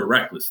little bit of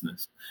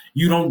recklessness.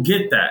 You don't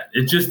get that.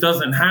 It just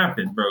doesn't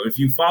happen, bro. If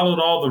you followed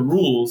all the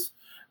rules,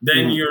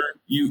 then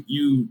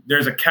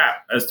there's a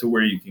cap as to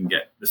where you can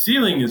get. The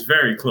ceiling is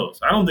very close.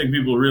 I don't think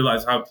people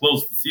realize how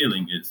close the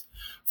ceiling is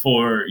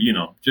for, you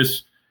know,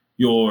 just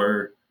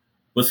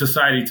what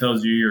society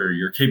tells you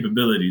your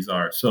capabilities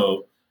are.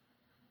 So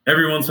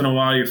every once in a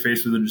while you're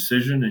faced with a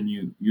decision and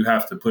you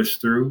have to push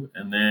through.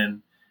 And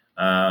then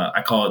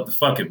I call it the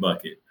fuck it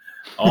bucket.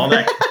 All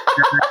that,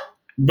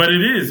 but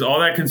it is all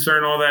that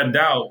concern, all that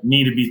doubt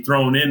need to be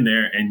thrown in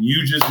there, and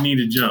you just need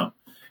to jump,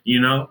 you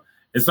know?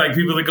 It's like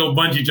people that go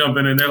bungee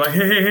jumping and they're like,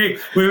 hey,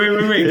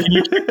 wait. Can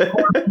you take the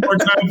cord one more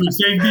time for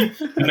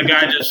safety? And the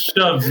guy just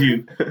shoves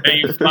you and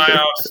you fly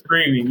off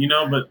screaming,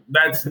 but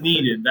that's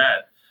needed.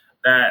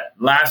 That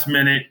last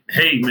minute,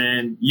 hey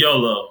man,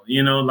 YOLO,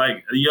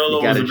 like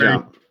YOLO was a very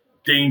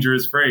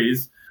dangerous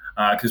phrase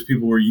because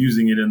people were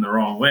using it in the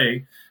wrong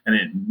way. And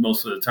it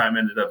most of the time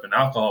ended up in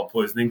alcohol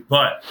poisoning.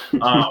 But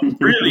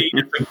really,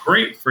 it's a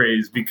great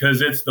phrase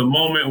because it's the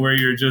moment where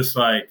you're just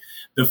like,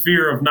 the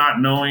fear of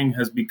not knowing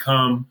has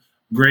become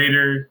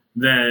greater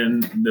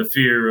than the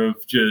fear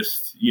of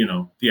just,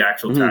 the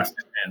actual task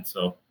at hand.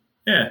 So,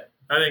 yeah,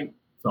 I think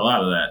it's a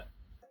lot of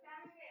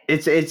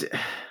that.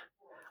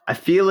 I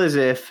feel as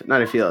if,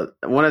 not I feel,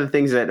 one of the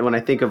things that when I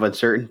think of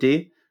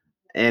uncertainty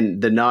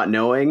and the not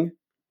knowing,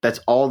 that's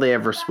all they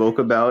ever spoke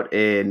about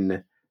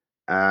in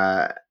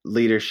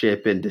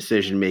leadership and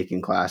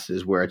decision-making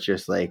classes, where it's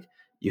just like,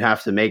 you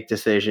have to make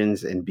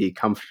decisions and be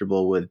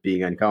comfortable with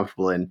being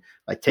uncomfortable, and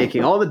like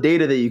taking all the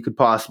data that you could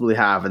possibly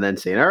have and then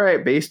saying, all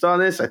right, based on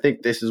this, I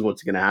think this is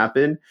what's going to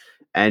happen.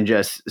 And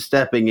just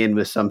stepping in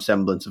with some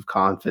semblance of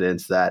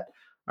confidence that,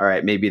 all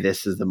right, maybe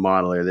this is the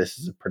model or this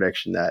is a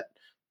prediction that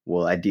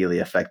will ideally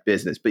affect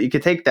business. But you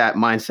could take that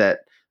mindset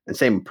and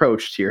same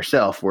approach to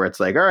yourself, where it's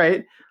like, all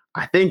right,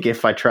 I think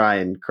if I try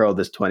and curl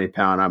this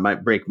 20-pound, I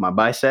might break my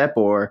bicep,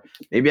 or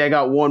maybe I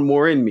got one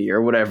more in me,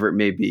 or whatever it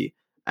may be.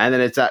 And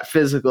then it's that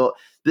physical.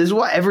 This is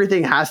why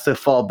everything has to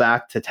fall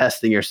back to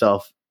testing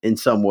yourself in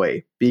some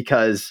way,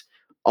 because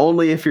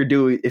only if you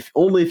do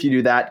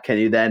that can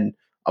you then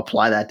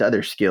apply that to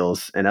other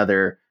skills and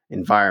other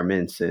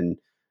environments and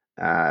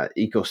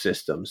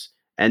ecosystems.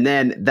 And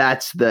then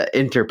that's the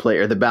interplay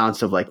or the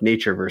balance of like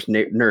nature versus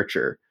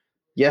nurture.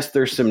 Yes,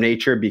 there's some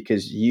nature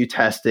because you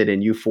tested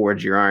and you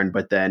forged your iron,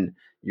 but then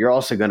you're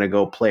also going to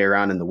go play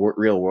around in the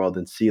real world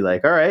and see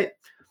like, all right,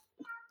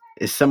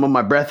 is some of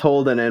my breath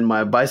holding and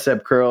my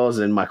bicep curls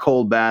and my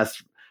cold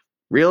baths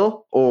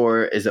real,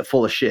 or is it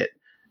full of shit?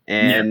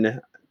 And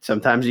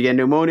sometimes you get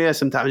pneumonia,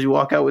 sometimes you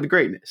walk out with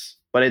greatness,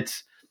 but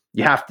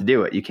you have to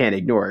do it. You can't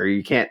ignore it, or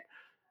you can't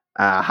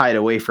hide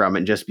away from it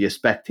and just be a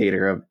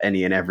spectator of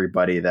any and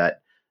everybody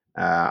that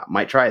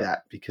might try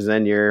that, because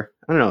then you're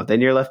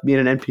left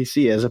being an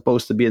NPC as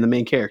opposed to being the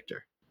main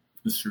character.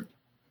 It's true.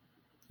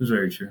 It's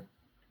very true.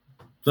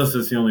 Plus,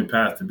 it's the only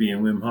path to being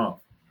Wim Hof.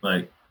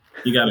 Like,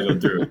 you got to go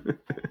through it.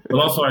 But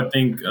also, I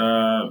think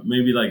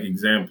maybe like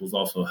examples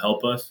also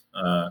help us.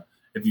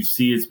 If you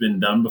see it's been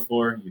done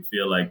before, you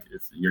feel like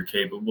you're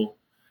capable.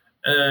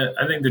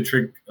 I think the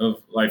trick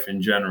of life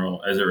in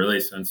general, as it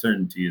relates to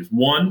uncertainty, is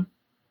one,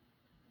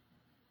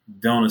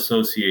 don't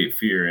associate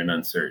fear and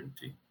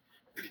uncertainty.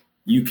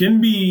 You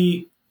can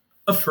be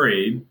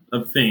afraid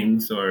of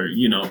things or,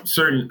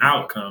 certain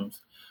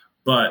outcomes,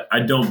 but I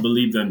don't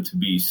believe them to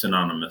be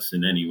synonymous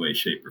in any way,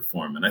 shape, or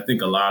form. And I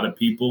think a lot of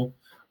people,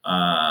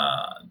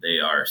 they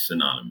are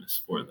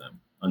synonymous for them.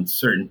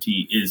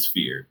 Uncertainty is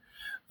fear,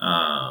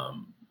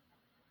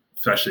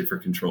 especially for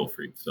control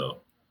freaks.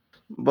 So,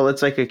 well,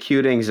 it's like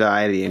acute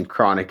anxiety and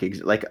chronic.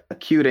 Like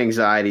acute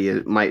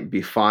anxiety might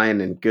be fine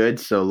and good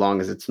so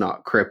long as it's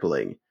not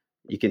crippling.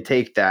 You can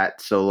take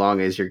that so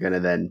long as you're going to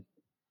then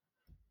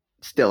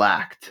still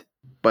act.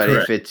 But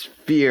Correct. If it's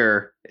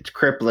fear, it's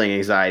crippling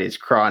anxiety, it's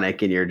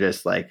chronic, and you're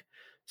just like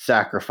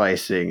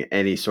sacrificing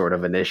any sort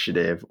of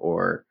initiative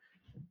or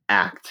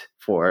act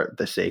for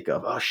the sake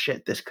of, oh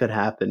shit, this could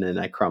happen and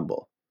I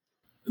crumble.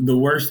 The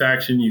worst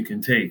action you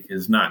can take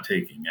is not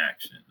taking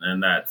action.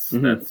 And that's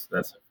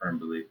a firm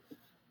belief.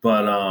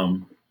 But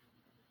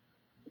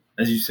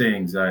as you say,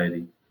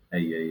 anxiety.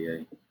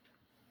 Hey.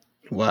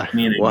 Why?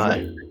 Me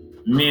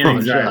and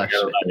anxiety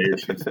got a lot of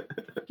issues.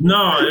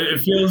 No, it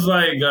feels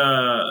like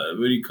what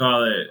do you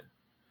call it?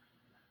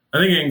 I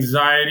think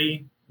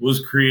anxiety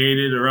was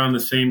created around the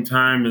same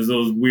time as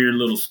those weird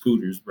little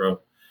scooters, bro.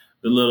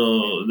 They're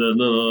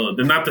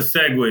not the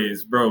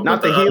Segways, bro.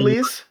 Not the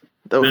Heelys?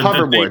 The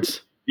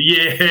hoverboards.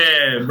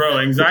 Yeah, bro.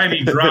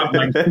 Anxiety dropped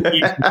like 2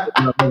 weeks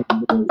ago.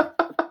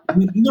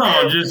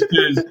 No, just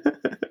because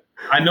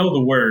I know the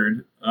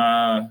word.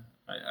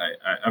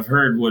 I've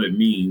heard what it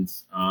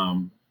means.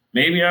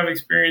 Maybe I've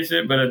experienced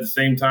it, but at the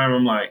same time,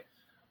 I'm like,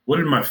 what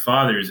did my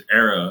father's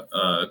era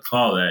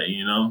call that?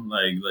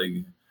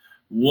 Like,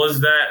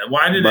 was that?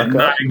 Why did it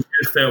not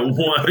exist at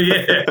one?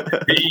 Yeah,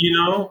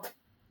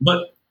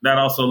 But that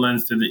also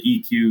lends to the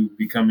EQ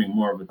becoming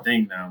more of a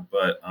thing now.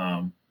 But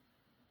I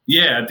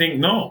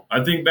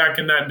think back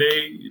in that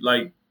day,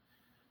 like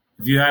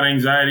if you had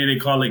anxiety, they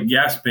call it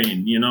gas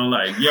pain.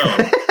 Like yo.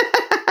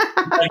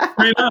 Like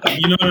straight up,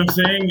 you know what I'm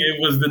saying? It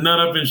was the nut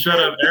up and shut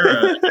up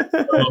era.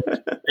 So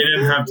they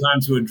didn't have time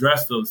to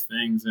address those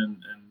things. And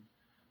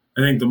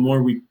I think the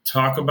more we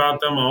talk about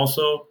them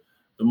also,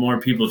 the more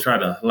people try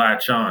to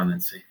latch on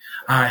and say,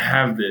 I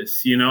have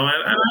this, And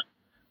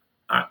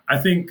I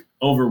think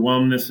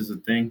overwhelmness is a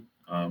thing.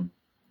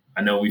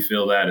 I know we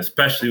feel that,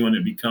 especially when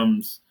it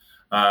becomes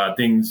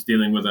things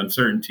dealing with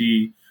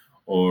uncertainty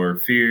or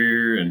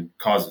fear and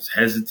causes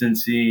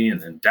hesitancy, and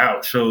then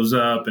doubt shows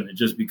up and it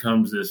just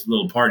becomes this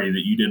little party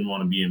that you didn't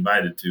want to be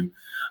invited to.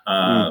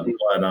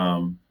 But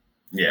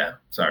Yeah,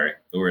 sorry.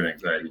 The word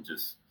anxiety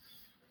just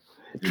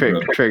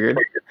Triggered.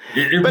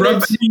 It But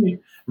rubs it's me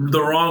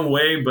the wrong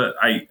way, but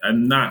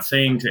I'm not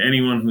saying to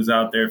anyone who's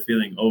out there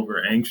feeling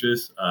over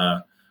anxious.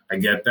 I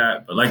get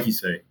that, but like you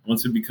say,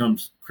 once it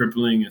becomes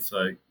crippling, it's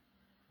like,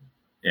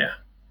 yeah,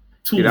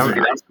 dude, tools are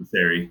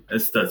necessary,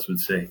 as Stutz would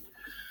say.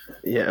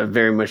 yeah,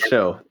 very much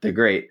so. They're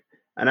great.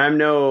 And I'm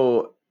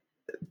no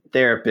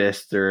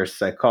therapist or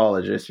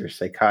psychologist or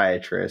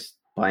psychiatrist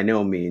by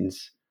no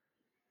means.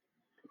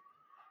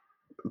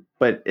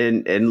 But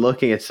in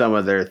looking at some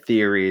of their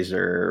theories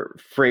or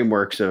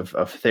frameworks of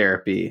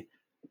therapy,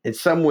 in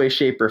some way,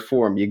 shape, or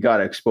form, you got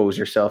to expose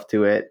yourself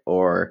to it,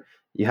 or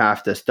you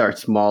have to start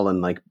small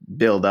and like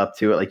build up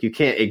to it. Like you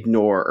can't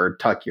ignore or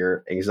tuck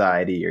your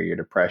anxiety or your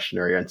depression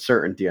or your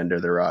uncertainty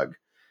under the rug.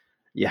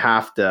 You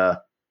have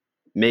to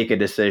make a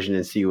decision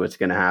and see what's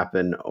going to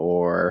happen,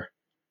 or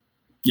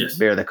Yes.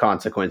 bear the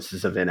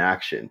consequences of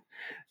inaction.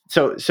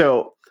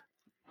 So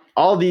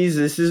all these,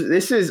 this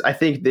is I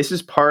think this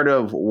is part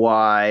of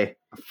why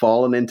I've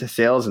fallen into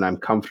sales, and I'm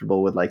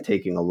comfortable with like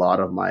taking a lot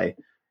of my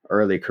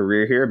early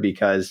career here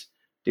because,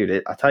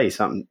 dude, I'll tell you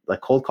something.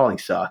 Like cold calling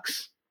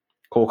sucks.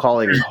 Cold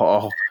calling is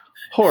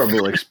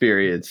horrible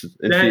experience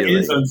and that feeling.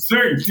 is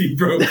uncertainty,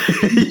 bro.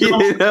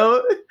 You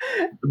know,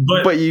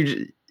 but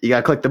you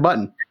gotta click the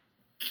button.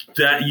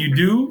 That you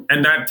do,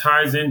 and that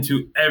ties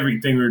into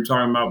everything we were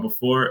talking about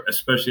before,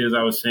 especially as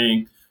I was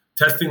saying,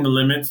 testing the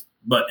limits,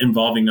 but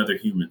involving other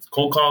humans.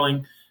 Cold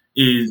calling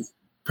is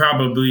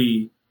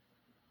probably,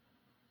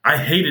 I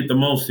hate it the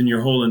most in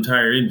your whole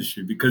entire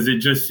industry because it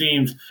just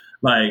seems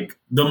like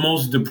the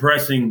most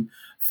depressing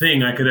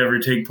thing I could ever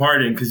take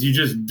part in because you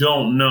just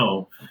don't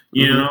know,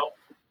 you know?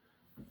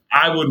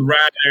 I would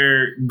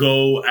rather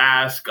go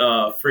ask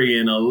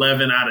freaking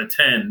 11 out of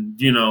 10,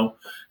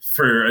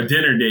 for a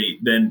dinner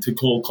date than to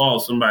cold call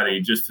somebody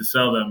just to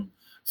sell them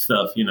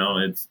stuff.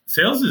 It's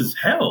sales is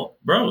hell,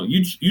 bro.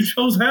 You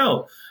chose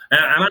hell, and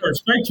I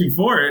respect you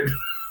for it.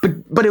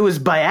 But it was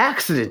by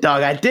accident,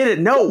 dog. I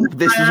didn't know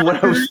this is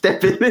what I was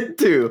stepping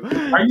into.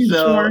 Are you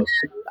sure?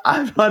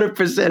 I'm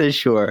 100%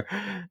 sure.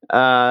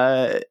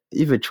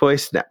 You have a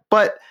choice now,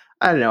 but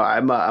I don't know.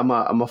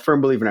 I'm a firm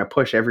believer, and I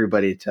push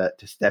everybody to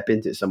step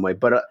into it some way.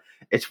 But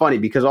it's funny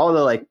because all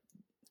the like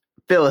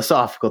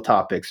philosophical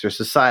topics or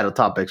societal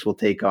topics we'll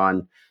take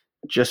on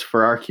just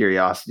for our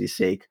curiosity's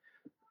sake.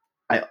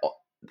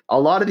 A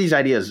lot of these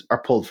ideas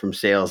are pulled from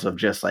sales of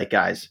just like,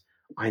 guys,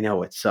 I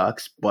know it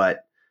sucks,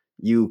 but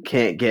you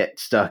can't get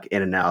stuck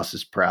in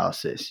analysis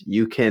paralysis.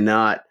 You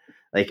cannot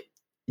like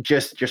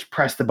just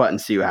press the button,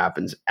 see what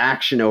happens.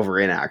 Action over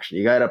inaction.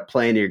 You got to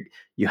plan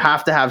you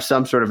have to have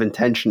some sort of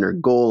intention or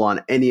goal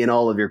on any and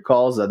all of your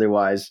calls.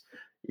 Otherwise,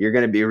 you're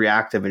going to be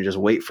reactive and just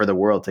wait for the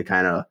world to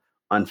kind of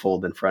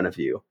unfold in front of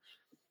you.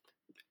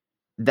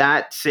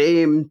 That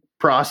same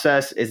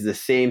process is the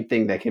same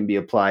thing that can be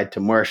applied to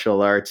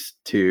martial arts,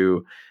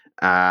 to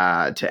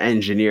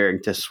engineering,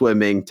 to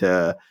swimming,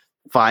 to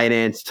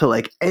finance, to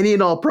like any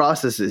and all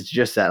processes.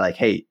 Just that, like,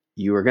 hey,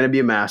 you are going to be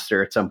a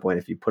master at some point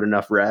if you put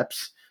enough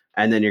reps,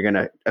 and then you're going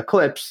to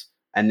eclipse,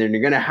 and then you're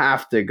going to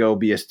have to go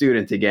be a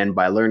student again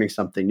by learning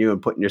something new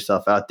and putting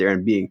yourself out there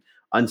and being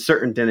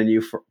uncertain in a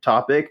new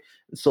topic.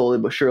 And slowly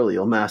but surely,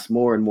 you'll amass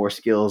more and more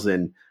skills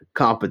and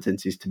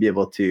competencies to be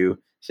able to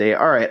say,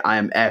 all right, I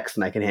am X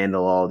and I can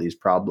handle all these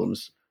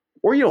problems.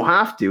 Or you don't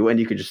have to, and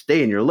you can just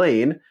stay in your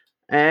lane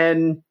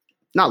and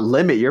not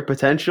limit your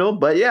potential,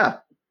 but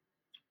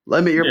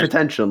limit your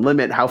potential,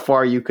 limit how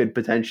far you could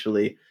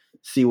potentially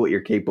see what you're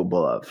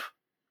capable of.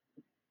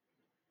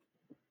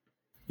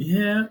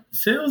 Yeah,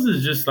 sales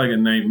is just like a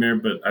nightmare,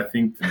 but I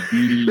think the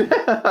beauty,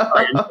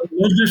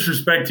 no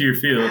disrespect to your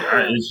field,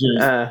 it's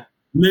just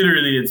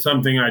literally it's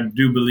something I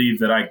do believe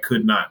that I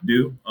could not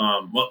do.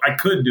 Well, I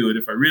could do it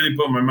if I really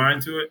put my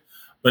mind to it,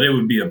 but it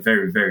would be a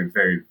very, very,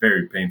 very,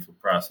 very painful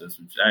process,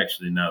 which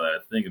actually, now that I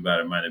think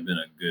about it, might have been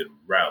a good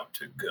route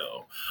to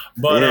go.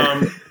 But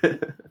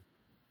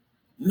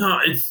no,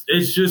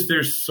 it's just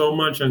there's so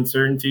much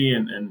uncertainty.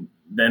 And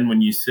then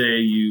when you say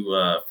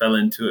you fell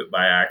into it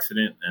by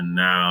accident, and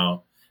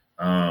now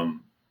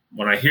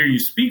when I hear you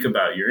speak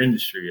about your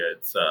industry,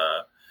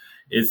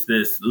 it's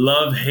this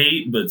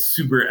love-hate, but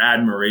super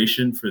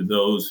admiration for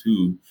those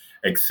who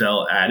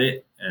excel at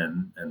it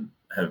and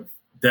have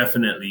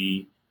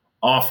definitely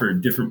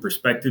offered different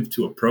perspective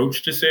to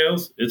approach to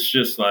sales. It's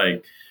just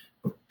like,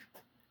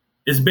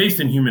 it's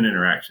based in human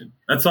interaction.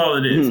 That's all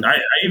it is. I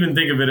even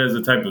think of it as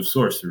a type of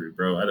sorcery,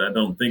 bro. I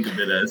don't think of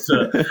it as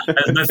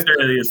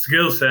necessarily a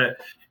skill set.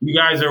 You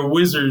guys are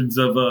wizards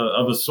of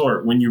a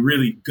sort when you're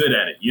really good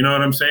at it. You know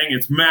what I'm saying?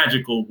 It's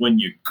magical when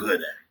you're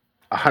good at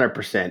it.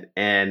 100%.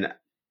 And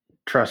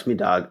trust me,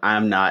 dog,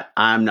 I'm not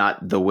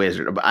the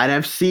wizard. And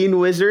I've seen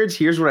wizards.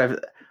 Here's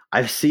what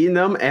I've seen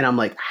them, and I'm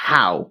like,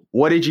 how?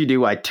 What did you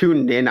do? I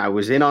tuned in. I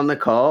was in on the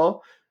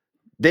call.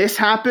 This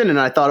happened, and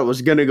I thought it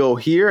was going to go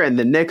here, and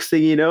the next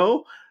thing you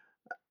know,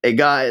 it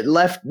got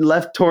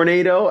left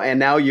tornado, and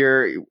now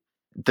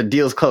the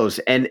deal's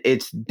closed. And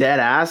it's dead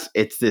ass.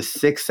 It's this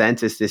sixth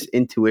sense. It's this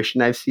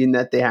intuition I've seen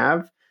that they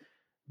have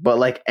But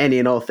like any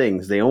and all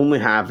things, they only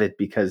have it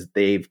because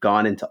they've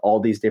gone into all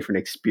these different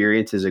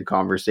experiences and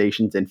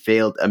conversations and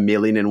failed a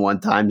million and one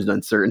times in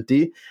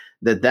uncertainty.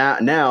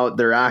 That now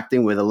they're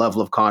acting with a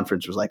level of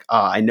confidence. Was like,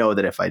 oh, I know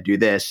that if I do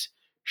this,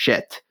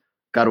 shit,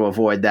 got to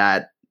avoid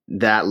that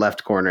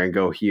left corner and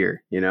go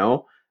here, you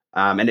know.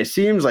 And it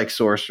seems like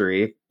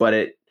sorcery, but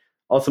it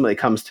ultimately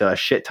comes to a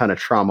shit ton of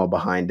trauma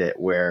behind it,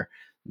 where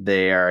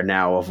they are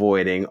now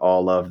avoiding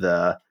all of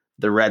the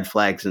red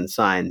flags and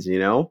signs, you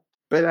know.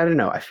 But I don't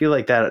know. I feel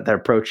like that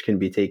approach can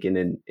be taken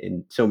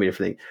in so many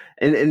different things.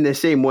 And in the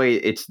same way,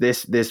 it's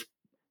this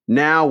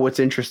now. What's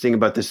interesting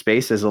about this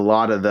space is a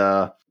lot of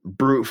the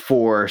brute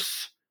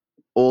force,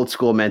 old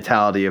school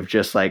mentality of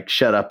just like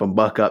shut up and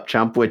buck up,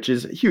 chump, which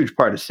is a huge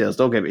part of sales.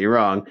 Don't get me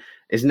wrong.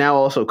 Is now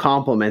also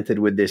complemented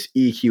with this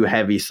EQ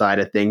heavy side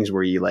of things,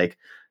 where you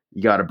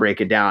got to break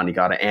it down, you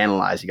got to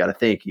analyze, you got to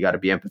think, you got to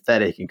be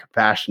empathetic and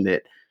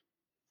compassionate.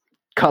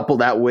 Couple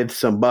that with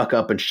some buck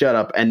up and shut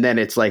up, and then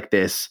it's like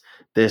this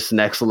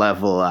next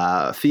level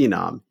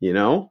phenom, you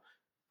know.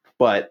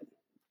 But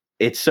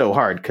it's so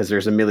hard because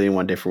there's a million and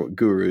one different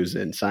gurus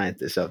and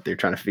scientists out there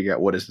trying to figure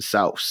out what is the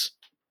sauce.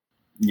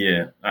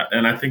 Yeah,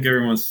 and I think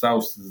everyone's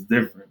sauce is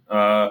different.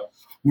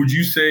 Would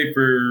you say,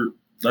 for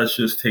let's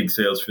just take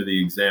sales for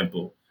the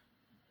example,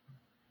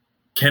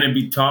 can it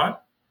be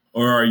taught,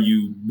 or are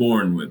you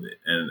born with it?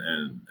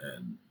 And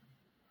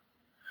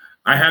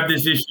I have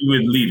this issue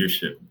with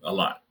leadership a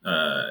lot.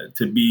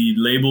 To be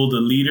labeled a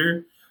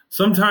leader,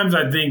 sometimes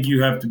I think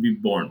you have to be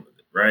born with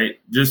it, right?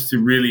 Just to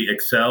really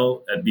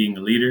excel at being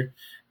a leader.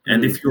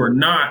 And if you're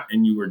not,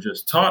 and you were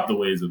just taught the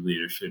ways of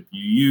leadership,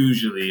 you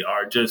usually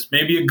are just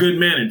maybe a good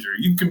manager.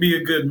 You can be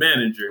a good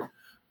manager,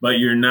 but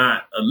you're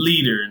not a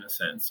leader in a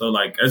sense. So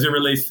like, as it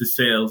relates to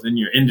sales in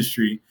your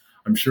industry,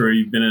 I'm sure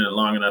you've been in it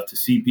long enough to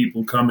see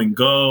people come and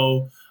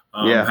go,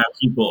 have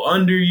people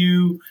under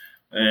you.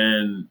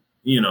 And,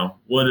 you know,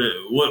 what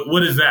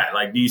is that?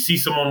 Like, do you see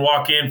someone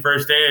walk in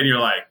first day and you're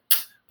like,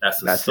 that's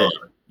son,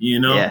 you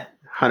know? Yeah.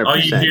 100%. All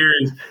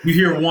you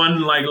hear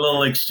one like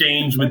little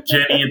exchange with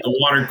Jenny at the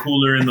water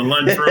cooler in the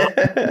lunchroom.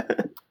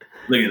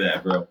 Look at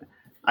that, bro.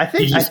 I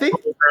think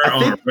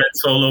on a red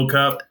Solo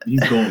cup.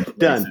 He's going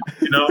done.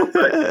 You know,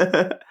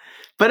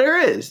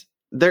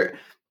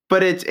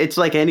 but it's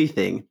like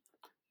anything,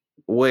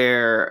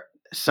 where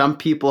some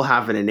people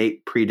have an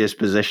innate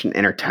predisposition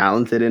and are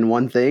talented in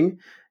one thing,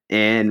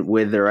 and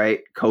with the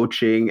right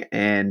coaching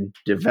and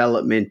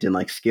development and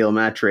like skill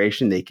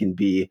maturation, they can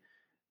be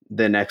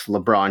the next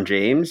LeBron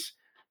James.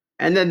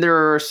 And then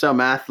there are some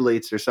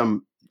athletes or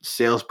some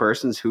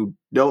salespersons who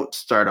don't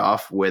start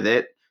off with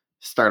it,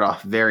 start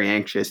off very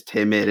anxious,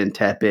 timid, and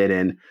tepid,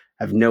 and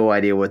have no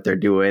idea what they're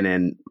doing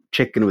and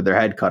chicken with their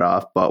head cut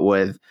off. But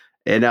with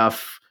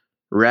enough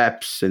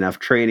reps, enough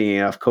training,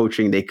 enough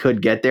coaching, they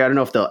could get there. I don't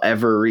know if they'll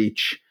ever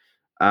reach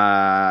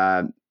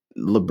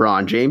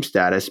LeBron James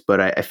status, but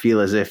I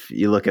feel as if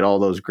you look at all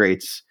those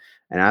greats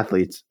and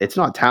athletes, it's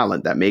not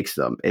talent that makes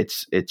them.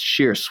 It's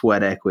sheer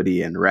sweat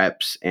equity and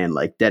reps and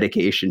like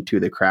dedication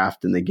to the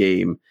craft and the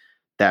game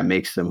that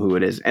makes them who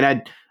it is. And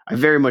I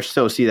very much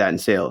so see that in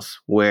sales,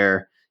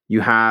 where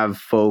you have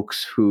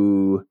folks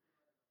who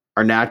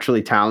are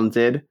naturally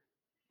talented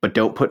but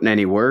don't put in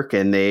any work,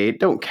 and they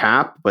don't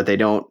cap, but they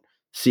don't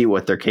see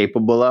what they're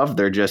capable of.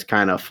 They're just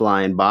kind of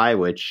flying by,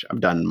 which I've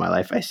done in my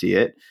life. I see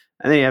it.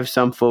 And then you have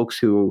some folks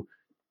who,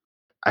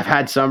 I've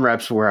had some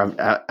reps where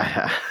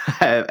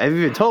I've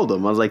even told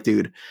them, I was like,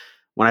 dude,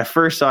 when I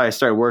first saw I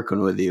started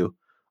working with you,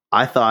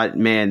 I thought,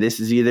 man, this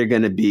is either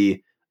going to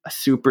be a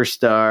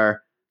superstar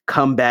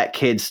comeback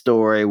kid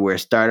story where it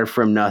started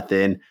from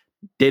nothing,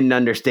 didn't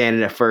understand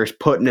it at first,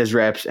 put in his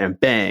reps, and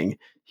bang,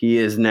 he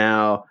is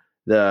now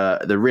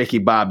the Ricky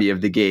Bobby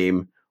of the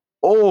game.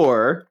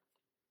 Or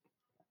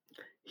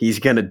he's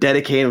going to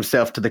dedicate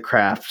himself to the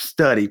craft,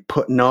 study,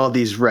 put in all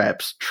these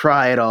reps,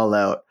 try it all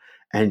out,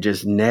 and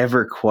just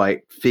never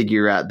quite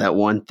figure out that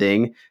one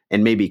thing,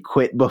 and maybe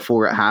quit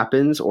before it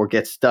happens, or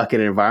get stuck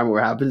in an environment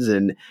where it happens,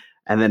 and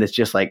then it's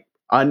just like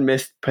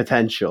unmissed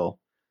potential.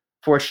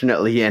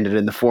 Fortunately, he ended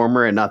in the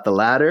former and not the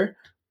latter,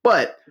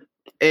 but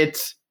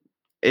it's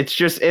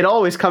just, it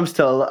always comes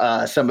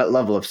to some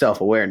level of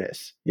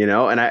self-awareness, you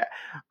know. And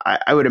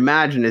I would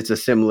imagine it's a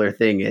similar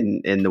thing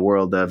in the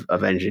world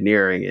of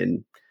engineering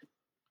and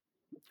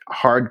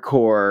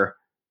hardcore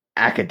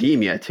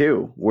academia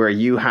too, where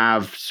you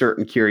have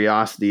certain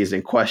curiosities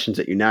and questions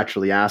that you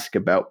naturally ask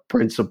about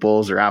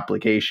principles or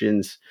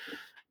applications,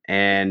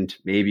 and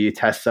maybe you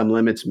test some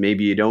limits,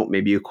 maybe you don't,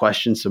 maybe you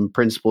question some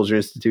principles or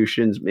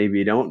institutions, maybe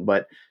you don't.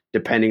 But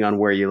depending on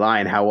where you lie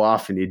and how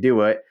often you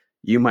do it,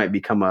 you might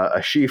become a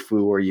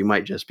shifu, or you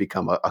might just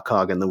become a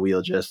cog in the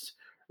wheel, just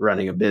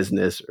running a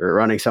business or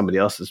running somebody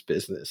else's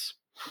business.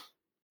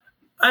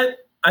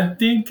 I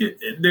think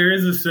there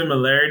is a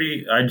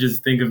similarity. I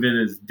just think of it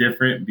as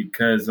different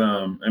because,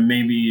 and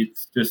maybe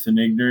it's just an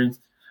ignorance.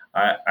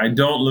 I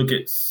don't look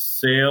at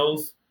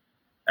sales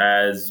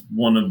as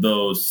one of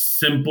those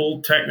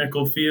simple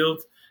technical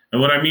fields. And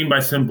what I mean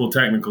by simple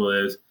technical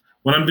is,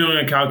 when I'm doing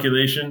a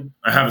calculation,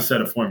 I have a set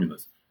of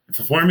formulas. If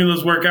the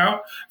formulas work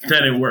out,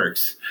 then it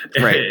works.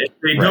 Right. If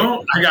they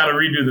don't, I got to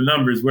redo the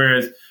numbers.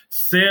 Whereas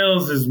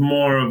sales is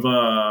more of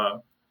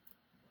a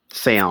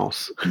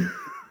seance.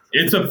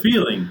 It's a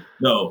feeling,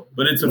 though,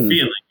 but it's a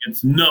feeling.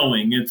 It's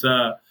knowing. It's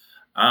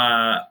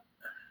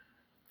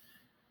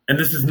and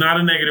this is not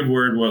a negative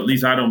word. Well, at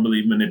least I don't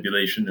believe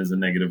manipulation is a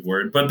negative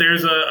word, but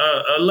there's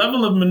a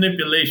level of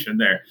manipulation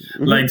there.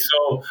 Mm-hmm. Like,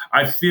 so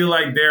I feel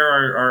like there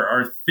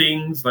are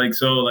things like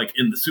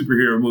in the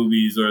superhero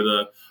movies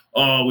or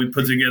we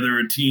put together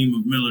a team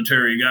of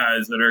military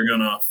guys that are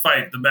going to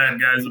fight the bad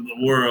guys of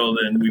the world.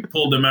 And we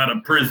pulled them out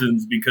of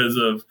prisons because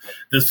of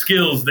the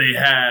skills they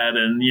had.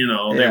 And, they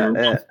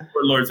were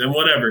warlords and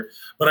whatever.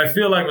 But I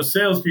feel like with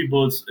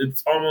salespeople,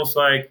 it's almost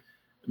like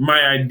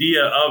my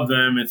idea of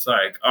them. It's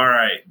like, all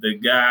right, the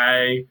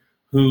guy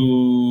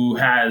who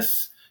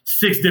has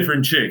 6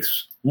 different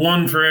chicks,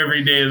 one for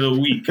every day of the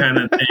week kind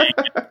of thing.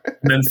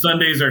 And then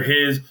Sundays are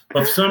his.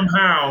 But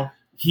somehow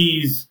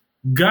he's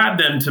got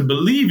them to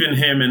believe in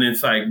him, and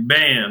it's like,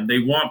 bam, they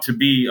want to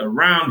be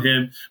around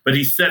him, but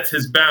he sets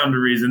his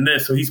boundaries in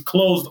this. So he's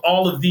closed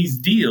all of these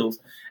deals,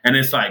 and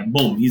it's like,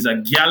 boom, he's a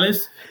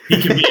gallus. He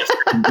can be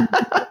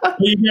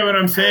you get what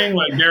I'm saying?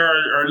 Like, there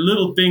are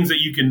little things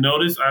that you can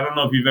notice. I don't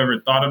know if you've ever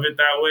thought of it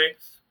that way,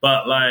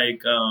 but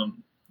like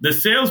the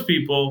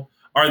salespeople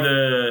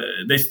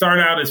they start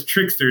out as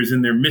tricksters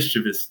in their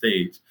mischievous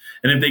stage.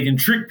 And if they can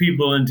trick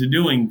people into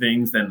doing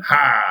things, then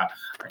I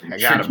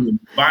got them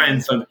buying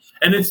something.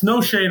 And it's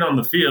no shade on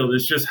the field.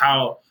 It's just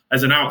how,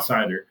 as an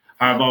outsider,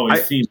 I've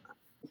always seen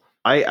it.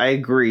 I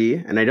agree,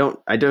 and I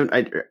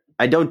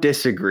don't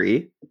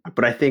disagree,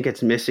 but I think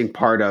it's missing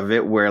part of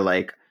it where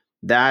like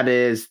that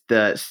is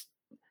the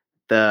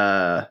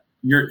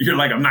You're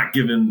like, I'm not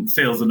giving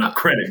sales enough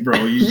credit,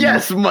 bro.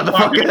 Yes,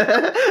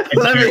 motherfucker.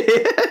 Let me.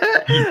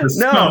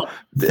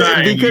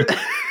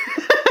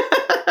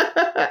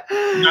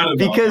 No,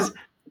 because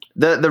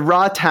the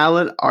raw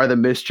talent are the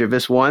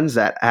mischievous ones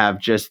that have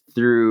just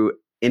through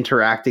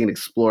interacting and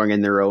exploring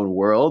in their own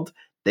world,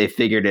 they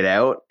figured it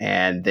out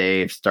and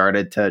they've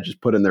started to just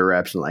put in their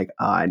reps and like,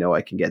 I know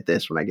I can get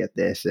this when I get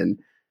this, and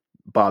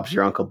Bob's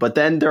your uncle. But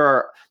then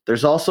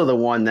there's also the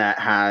one that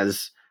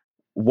has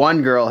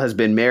one girl has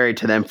been married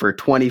to them for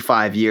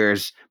 25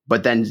 years,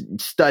 but then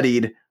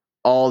studied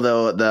all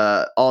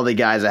the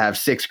guys that have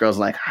 6 girls.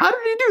 Like, how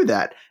did he do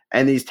that?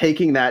 And he's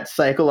taking that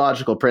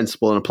psychological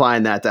principle and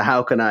applying that to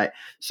how can I.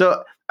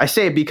 So I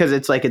say it because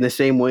it's like in the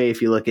same way,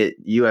 if you look at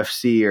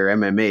UFC or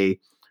MMA,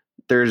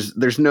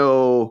 there's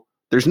no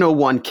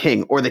one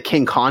king, or the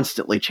king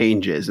constantly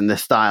changes in the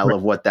style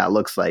of what that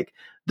looks like.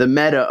 The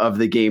meta of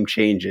the game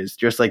changes,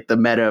 just like the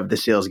meta of the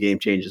sales game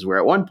changes, where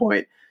at one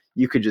point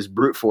you could just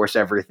brute force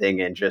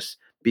everything and just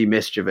be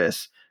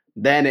mischievous.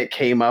 Then it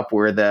came up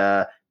where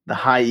the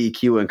high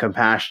EQ and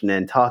compassion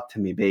and talk to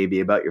me, baby,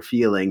 about your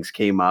feelings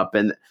came up.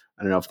 And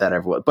I don't know if that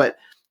ever was, but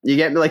you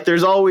get me, like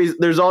there's all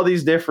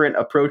these different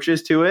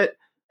approaches to it,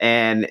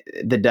 and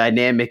the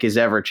dynamic is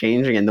ever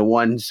changing. And the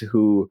ones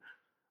who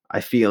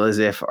I feel as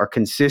if are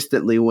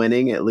consistently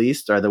winning, at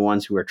least, are the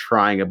ones who are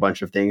trying a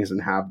bunch of things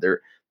and have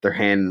their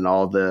hand in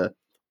all the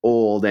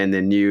old and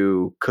the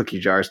new cookie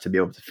jars to be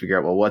able to figure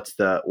out, well,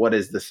 what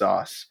is the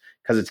sauce?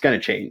 Because it's going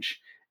to change.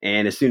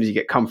 And as soon as you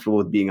get comfortable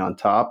with being on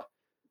top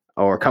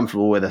or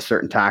comfortable with a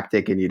certain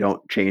tactic and you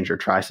don't change or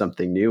try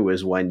something new,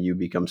 is when you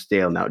become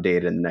stale and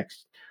outdated, and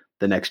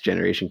the next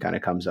generation kind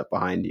of comes up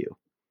behind you.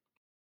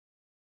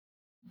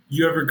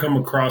 You ever come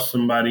across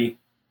somebody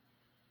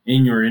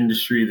in your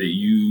industry that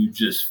you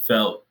just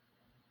felt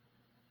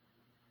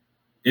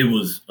it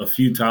was a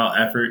futile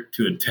effort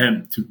to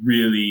attempt to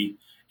really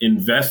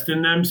invest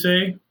in them,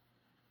 say?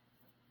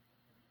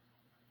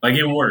 Like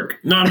in work.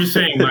 No, I'm just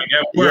saying, like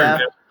at work. Yeah.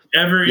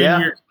 Ever in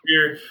your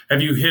career,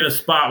 have you hit a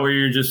spot where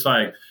you're just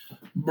like,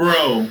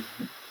 bro,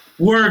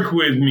 work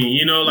with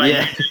me?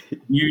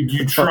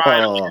 You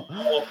try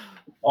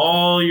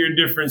all your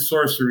different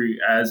sorcery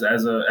as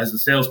a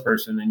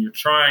salesperson, and you're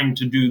trying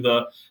to do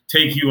the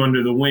take you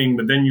under the wing,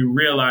 but then you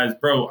realize,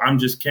 bro, I'm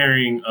just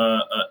carrying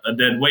a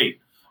dead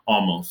weight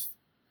almost.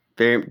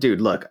 Dude,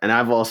 look, and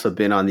I've also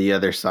been on the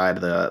other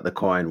side of the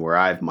coin where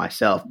I've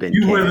myself been.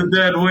 You were the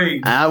dead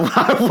weight. I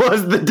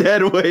was the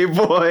dead weight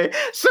boy,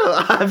 so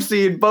I've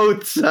seen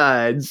both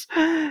sides,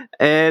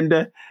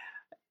 and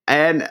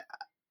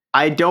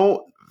I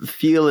don't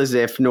feel as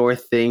if nor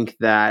think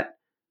that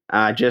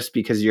just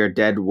because you're a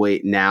dead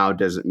weight now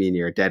doesn't mean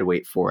you're a dead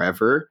weight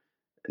forever.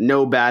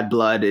 No bad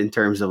blood in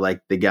terms of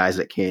like the guys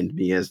that canned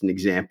me as an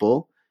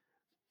example.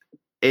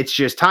 It's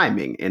just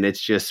timing, and it's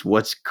just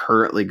what's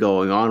currently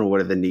going on. What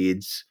are the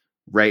needs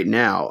right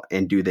now?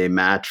 And do they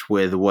match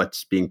with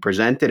what's being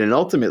presented? And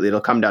ultimately,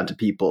 it'll come down to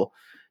people.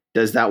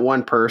 Does that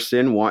one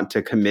person want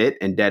to commit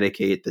and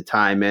dedicate the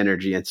time,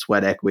 energy, and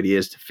sweat equity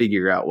is to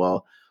figure out,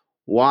 well,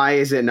 why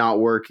is it not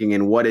working?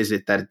 And what is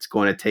it that it's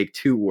going to take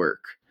to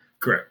work?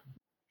 Correct.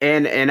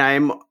 And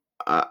I'm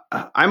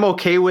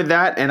okay with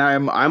that. And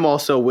I'm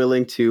also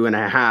willing to, and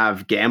I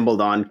have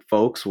gambled on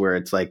folks where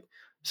it's like,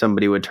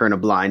 somebody would turn a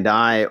blind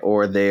eye,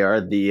 or they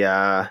are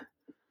the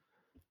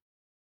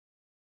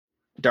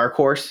dark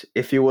horse,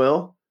 if you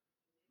will.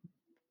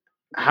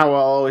 How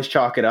I'll always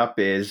chalk it up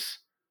is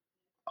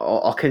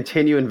I'll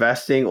continue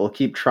investing. We'll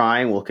keep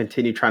trying. We'll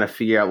continue trying to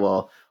figure out,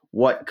 well,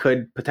 what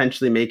could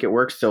potentially make it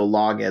work so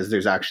long as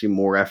there's actually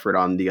more effort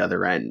on the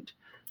other end.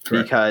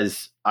 Correct.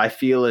 Because I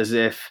feel as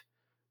if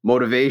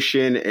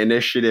motivation,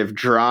 initiative,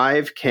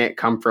 drive can't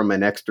come from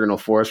an external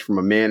force, from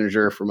a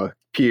manager, from a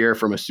peer,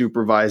 from a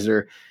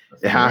supervisor.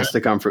 It has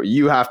to come from,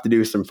 you have to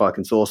do some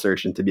fucking soul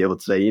searching to be able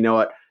to say, you know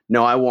what?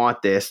 No, I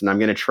want this, and I'm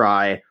going to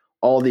try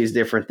all these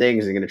different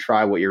things. I'm going to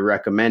try what you're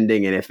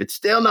recommending. And if it's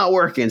still not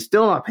working,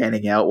 still not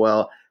panning out,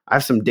 well, I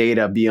have some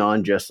data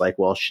beyond just like,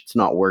 well, it's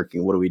not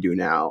working. What do we do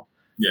now?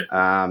 Yeah.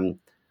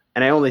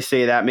 And I only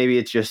say that maybe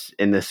it's just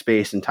in the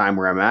space and time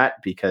where I'm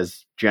at,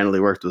 because generally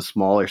worked with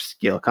smaller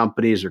scale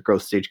companies or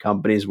growth stage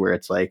companies where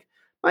it's like,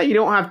 well, you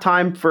don't have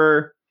time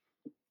for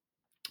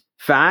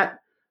fat,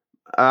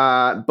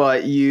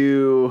 but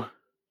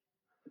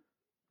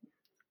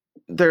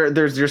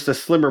there's just a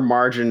slimmer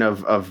margin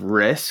of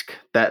risk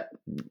that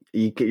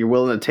you're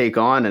willing to take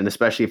on. And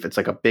especially if it's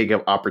like a big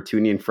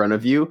opportunity in front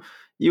of you,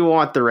 you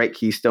want the right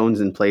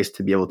keystones in place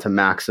to be able to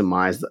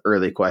maximize the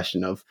early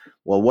question of,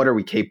 well, what are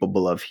we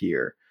capable of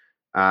here?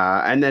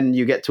 And then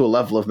you get to a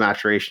level of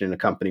maturation in a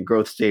company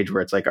growth stage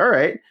where it's like, all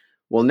right,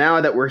 well, now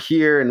that we're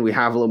here and we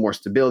have a little more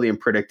stability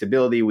and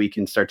predictability, we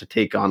can start to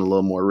take on a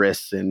little more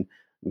risks and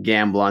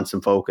gamble on some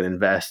folk and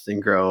invest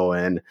and grow.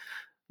 And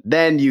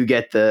then you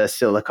get the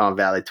Silicon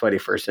Valley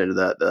 21st century,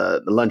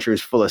 the lunchrooms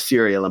full of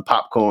cereal and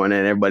popcorn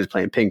and everybody's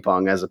playing ping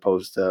pong as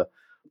opposed to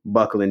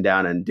buckling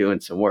down and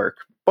doing some work.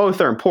 Both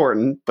are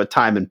important, but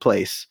time and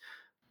place.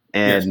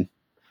 And yes.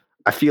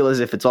 I feel as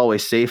if it's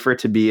always safer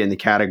to be in the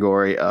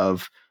category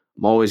of,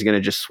 I'm always going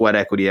to just sweat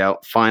equity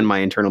out, find my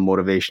internal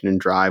motivation and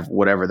drive,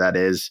 whatever that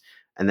is,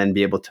 and then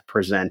be able to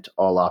present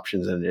all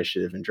options and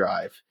initiative and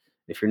drive.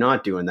 If you're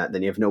not doing that,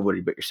 then you have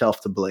nobody but yourself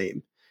to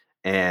blame.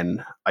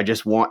 And I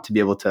just want to be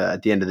able to,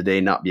 at the end of the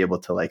day, not be able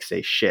to like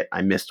say, shit,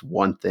 I missed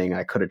one thing.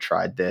 I could have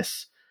tried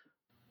this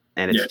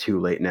and it's too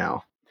late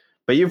now.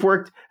 But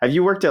have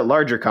you worked at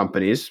larger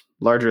companies,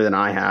 larger than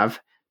I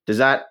have? Does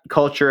that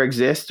culture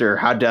exist, or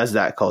how does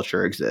that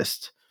culture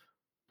exist?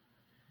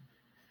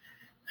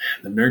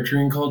 The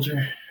nurturing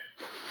culture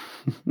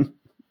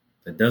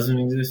that doesn't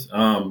exist.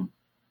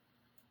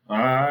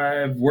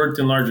 I've worked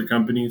in larger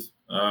companies.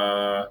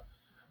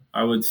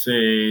 I would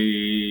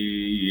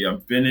say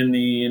I've been in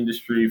the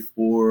industry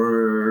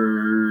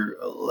for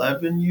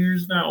 11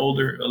 years now, a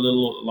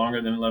little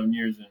longer than 11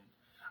 years. And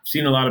I've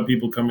seen a lot of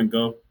people come and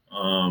go.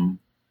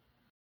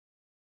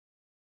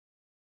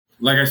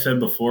 Like I said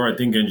before, I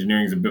think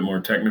engineering is a bit more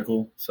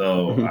technical.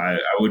 So I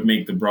would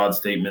make the broad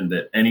statement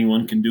that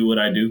anyone can do what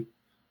I do.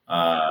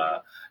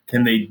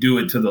 Can they do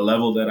it to the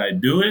level that I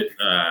do it?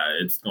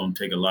 It's going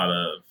to take a lot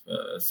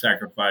of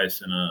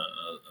sacrifice and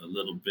a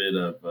little bit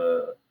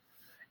of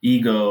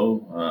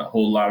ego, a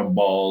whole lot of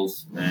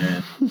balls,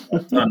 and a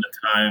ton of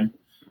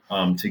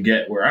time to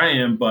get where I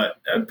am. But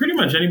pretty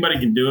much anybody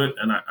can do it.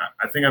 And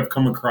I think I've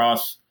come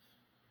across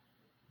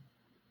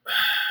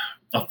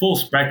a full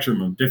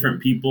spectrum of different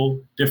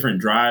people,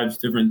 different drives,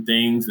 different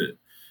things. That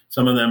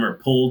some of them are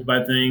pulled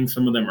by things,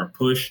 some of them are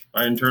pushed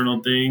by internal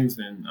things.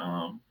 And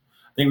I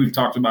think we've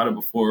talked about it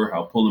before,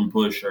 how pull and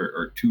push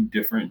are two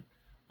different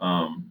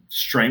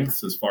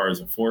strengths as far as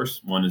a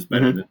force. One is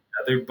better than the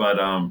other. But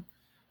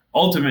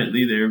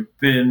ultimately, there have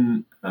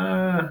been,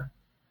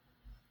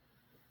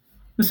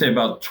 let's say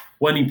about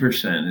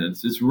 20%.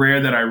 It's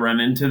rare that I run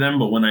into them,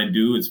 but when I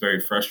do, it's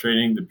very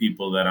frustrating. The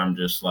people that I'm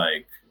just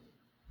like,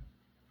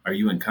 are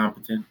you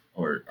incompetent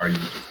or are you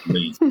just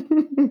lazy?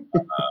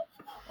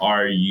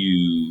 Are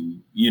you,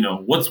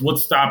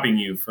 what's stopping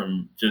you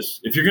from just,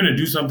 if you're going to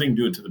do something,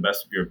 do it to the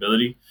best of your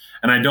ability.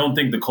 And I don't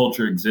think the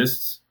culture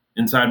exists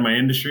inside my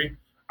industry.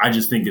 I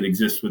just think it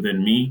exists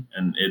within me,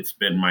 and it's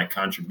been my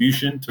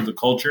contribution to the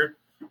culture.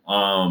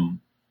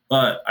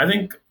 But I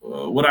think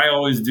what I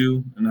always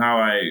do and how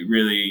I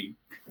really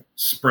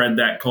spread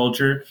that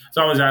culture is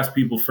I always ask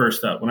people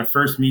first up. When I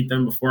first meet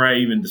them, before I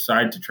even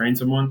decide to train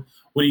someone,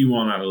 what do you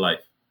want out of life?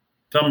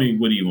 Tell me,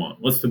 what do you want?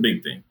 What's the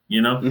big thing,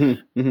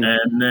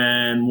 And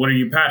then what are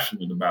you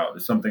passionate about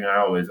is something I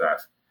always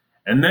ask.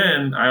 And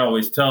then I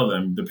always tell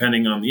them,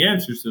 depending on the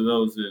answers to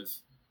those,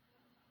 is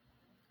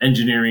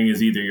engineering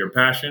is either your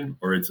passion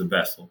or it's a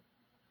vessel.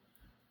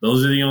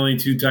 Those are the only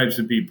two types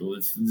of people.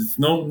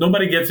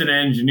 Nobody gets into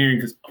engineering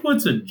because,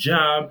 it's a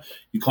job.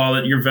 You call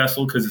it your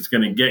vessel because it's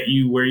going to get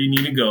you where you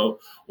need to go,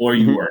 or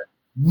you are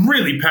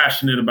really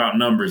passionate about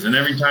numbers. And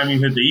every time you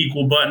hit the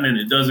equal button and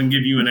it doesn't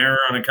give you an error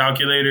on a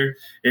calculator,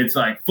 it's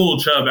like full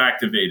chub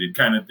activated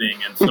kind of thing.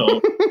 And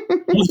so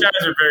those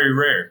guys are very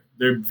rare.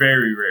 They're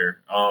very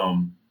rare.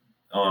 I'm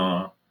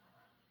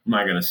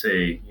not going to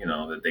say,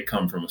 that they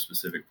come from a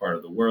specific part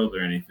of the world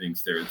or anything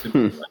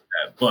stereotypical like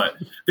that, but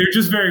they're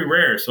just very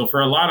rare. So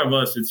for a lot of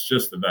us, it's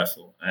just a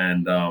vessel.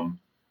 And,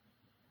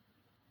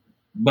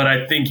 but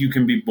I think you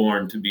can be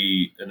born to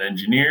be an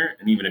engineer.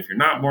 And even if you're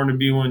not born to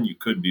be one, you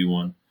could be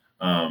one.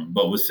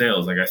 But with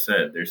sales, like I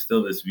said, there's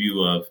still this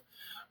view of,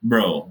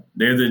 bro.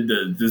 They're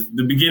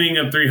the beginning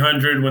of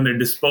 300 when they're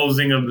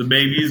disposing of the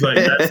babies. Like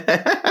that's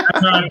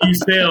how I view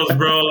sales,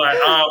 bro. Like,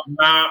 oh,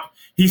 nah,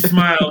 he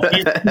smiles.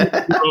 He's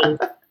cool,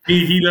 bro.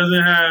 He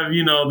doesn't have,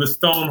 the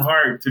stone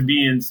heart to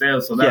be in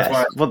sales. So that's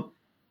why. Well,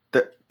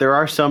 there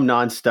are some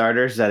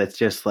non-starters that it's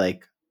just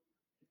like,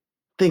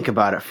 think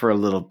about it for a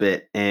little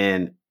bit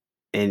and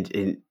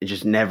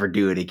just never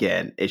do it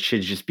again. It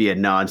should just be a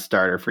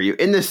non-starter for you.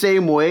 In the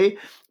same way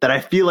that I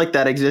feel like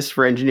that exists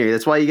for engineering.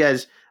 That's why you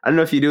guys, I don't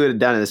know if you do it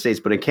down in the States,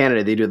 but in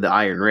Canada they do the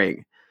iron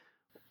ring.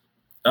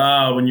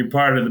 When you're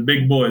part of the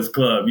big boys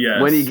club,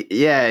 yes.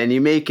 And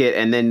you make it,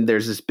 and then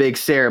there's this big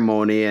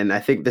ceremony, and I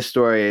think the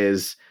story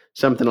is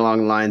something along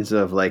the lines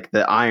of like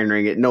the iron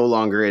ring. It no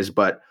longer is,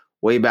 but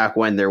way back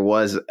when there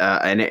was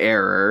an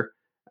error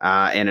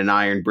in an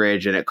iron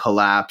bridge, and it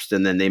collapsed,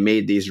 and then they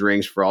made these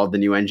rings for all the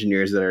new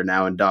engineers that are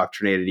now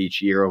indoctrinated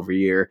each year over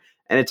year.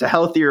 And it's a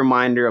healthy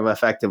reminder of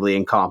effectively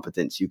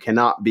incompetence. You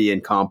cannot be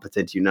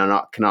incompetent. You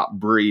cannot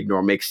breed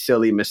nor make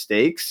silly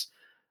mistakes.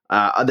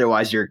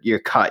 Otherwise, you're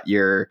cut.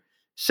 You're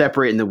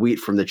separating the wheat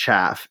from the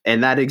chaff.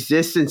 And that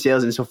exists in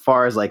sales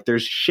insofar as like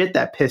there's shit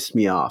that pissed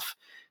me off.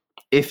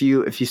 If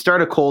you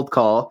start a cold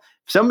call,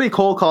 if somebody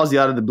cold calls you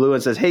out of the blue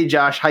and says, "Hey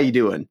Josh, how you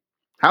doing?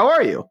 How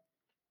are you?"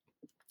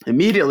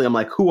 Immediately I'm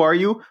like, "Who are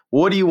you?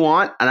 What do you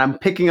want?" And I'm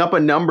picking up a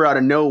number out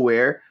of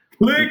nowhere.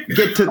 Click.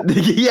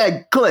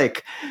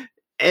 Click.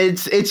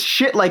 It's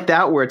shit like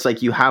that where it's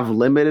like you have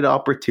limited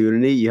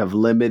opportunity, you have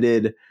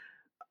limited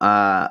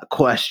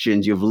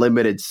questions, you have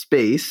limited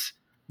space.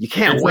 You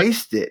can't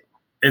waste it.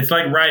 It's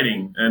like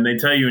writing, and they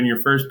tell you in your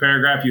first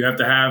paragraph you have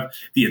to have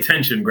the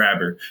attention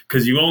grabber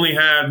because you only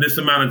have this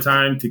amount of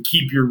time to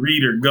keep your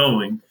reader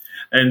going.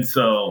 And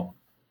so,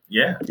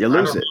 yeah, you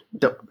lose it.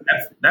 But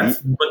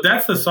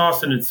that's the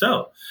sauce in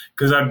itself,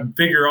 because I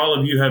figure all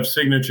of you have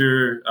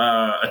signature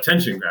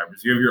attention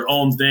grabbers. You have your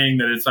own thing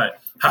that it's like,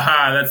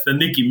 haha, that's the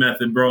Nikki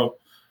method, bro.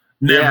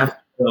 Never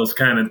fails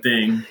kind of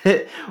thing.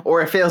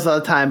 Or it fails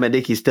all the time, but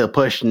Nikki's still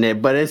pushing it,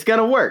 but it's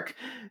gonna work.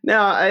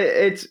 No,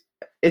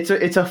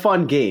 it's a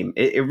fun game.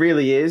 It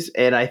really is,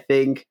 and I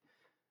think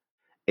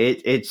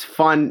it's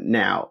fun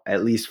now.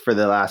 At least for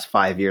the last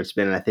 5 years, it's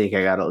been. And I think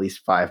I got at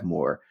least 5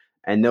 more.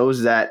 And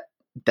those that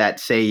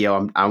say,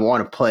 "Yo, I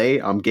want to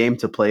play. I'm game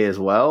to play as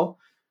well."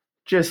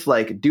 Just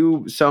like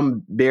do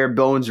some bare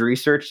bones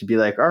research to be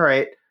like, all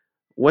right,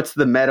 what's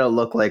the meta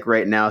look like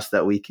right now, so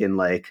that we can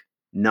like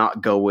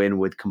not go in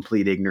with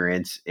complete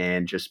ignorance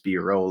and just be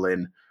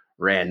rolling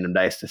random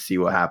dice to see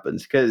what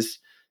happens. Because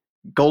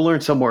go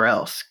learn somewhere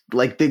else.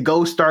 Like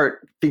go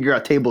figure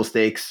out table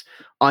stakes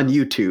on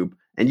YouTube,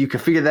 and you can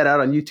figure that out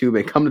on YouTube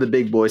and come to the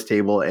big boys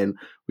table. And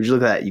would you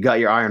look at that? You got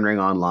your iron ring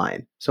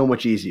online. So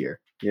much easier,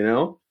 but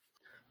you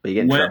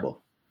get in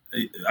trouble.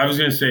 I was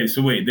going to say,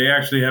 so wait, they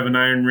actually have an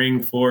iron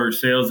ring for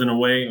sales in a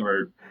way,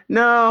 or?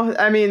 No,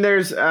 I mean,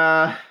 there's,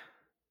 I'd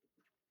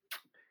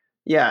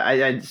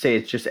say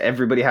it's just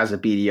everybody has a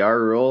BDR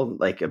rule,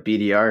 like a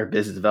BDR,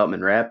 business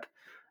development rep.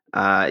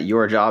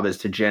 Your job is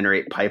to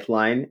generate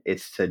pipeline.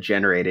 It's to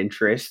generate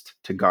interest,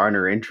 to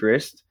garner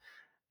interest.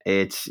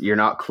 You're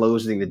not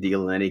closing the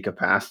deal in any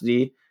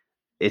capacity.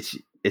 It's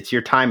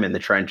your time in the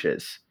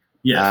trenches.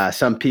 Yeah.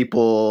 Some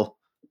people,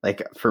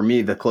 like for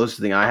me, the closest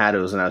thing I had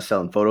was when I was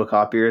selling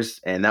photocopiers,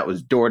 and that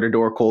was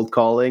door-to-door cold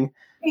calling,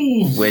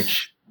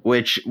 which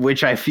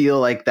I feel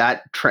like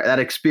that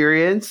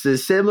experience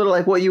is similar to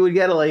like what you would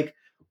get to like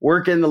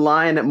work in the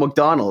line at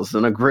McDonald's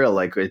on a grill.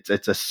 Like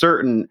it's a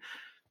certain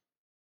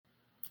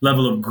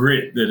level of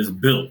grit that is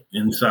built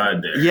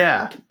inside there.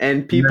 Yeah,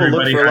 and people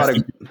look for a lot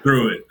of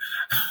through it.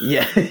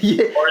 Yeah.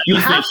 You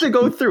have to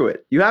go through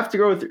it. You have to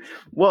go through.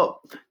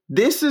 Well,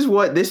 this is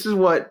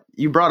what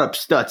you brought up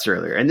Stutz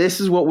earlier, and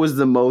this is what was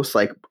the most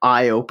like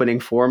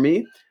eye-opening for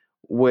me,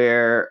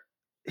 where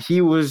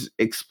he was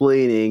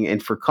explaining,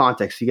 and for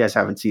context, you guys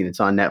haven't seen it, it's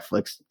on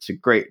Netflix. It's a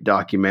great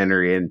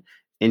documentary and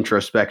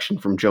introspection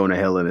from Jonah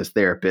Hill and his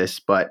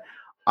therapist, but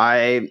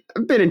I've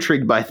been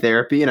intrigued by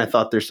therapy, and I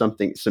thought there's some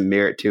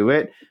merit to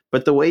it.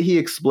 But the way he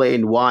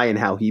explained why and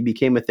how he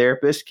became a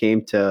therapist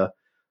came to,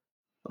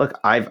 look,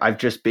 I've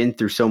just been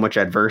through so much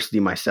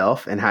adversity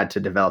myself and had to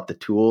develop the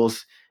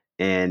tools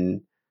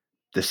and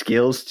the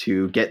skills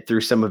to get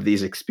through some of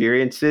these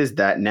experiences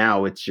that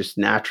now it's just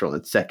natural.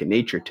 It's second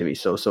nature to me.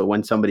 So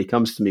when somebody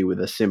comes to me with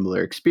a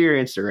similar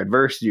experience or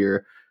adversity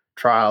or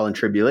trial and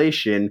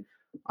tribulation,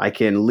 I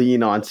can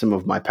lean on some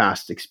of my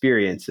past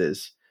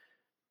experiences.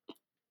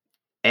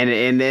 And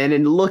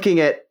in looking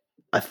at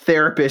a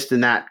therapist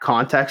in that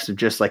context of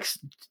just like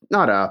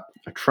not a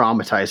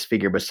traumatized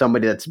figure, but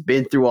somebody that's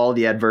been through all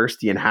the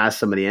adversity and has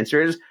some of the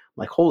answers, I'm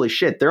like, holy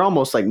shit, they're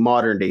almost like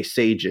modern day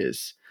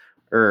sages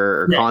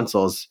or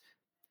consuls.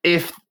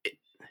 If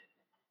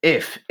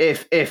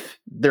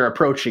they're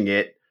approaching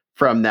it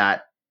from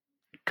that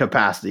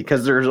capacity,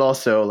 because there's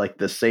also like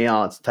the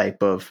seance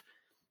type of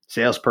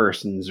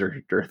salespersons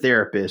or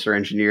therapists or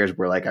engineers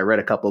where like I read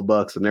a couple of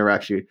books and never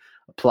actually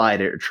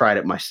applied it or tried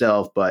it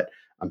myself, but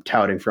I'm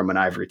touting from an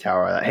ivory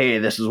tower that, hey,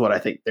 this is what I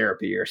think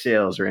therapy or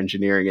sales or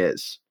engineering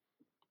is.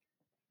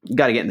 You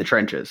got to get in the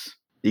trenches.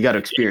 You got to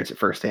experience it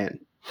firsthand.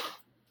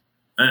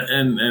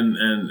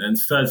 And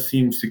Stud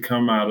seems to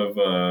come out of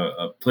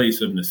a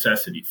place of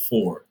necessity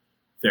for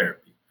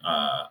therapy,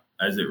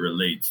 as it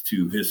relates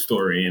to his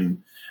story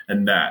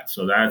and that.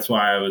 So that's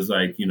why I was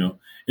like,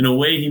 in a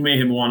way, he may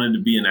have wanted to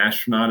be an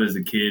astronaut as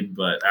a kid,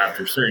 but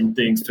after certain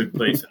things took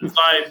place in his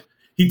life,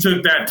 he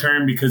took that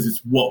turn because it's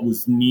what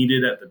was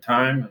needed at the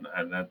time,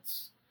 and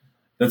that's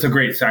a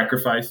great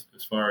sacrifice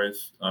as far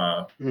as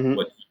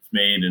what he's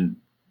made and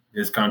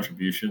his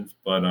contributions.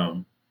 But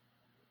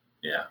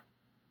yeah.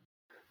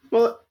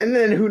 Well, and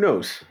then who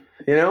knows?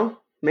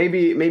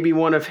 Maybe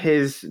one of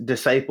his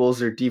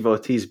disciples or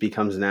devotees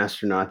becomes an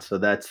astronaut. So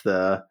that's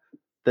the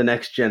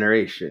next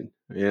generation.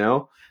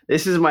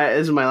 This is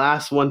my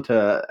last one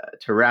to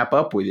wrap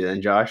up with you,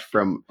 then, Josh.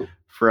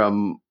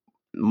 From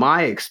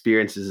my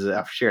experiences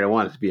I've shared, I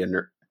wanted to be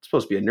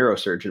supposed to be a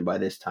neurosurgeon by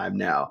this time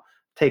now.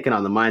 Taking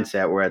on the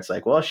mindset where it's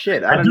like, well,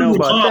 shit, I don't know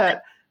about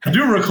that. I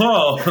do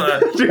recall.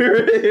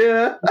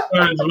 Yeah.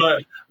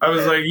 But I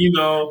was like,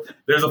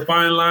 there's a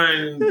fine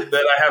line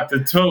that I have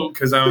to tote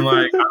because I'm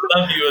like, I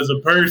love you as a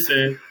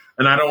person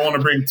and I don't want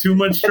to bring too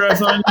much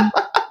stress on you.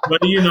 But,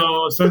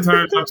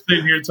 sometimes I'm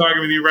sitting here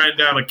talking with you, writing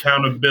down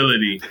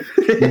accountability.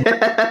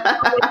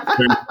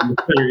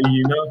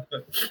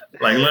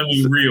 Like, let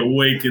me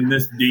reawaken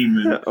this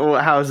demon.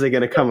 Well, how is it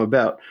going to come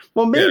about?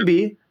 Well,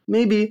 maybe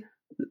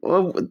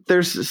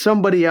there's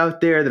somebody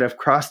out there that I've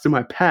crossed in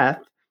my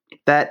path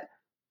that,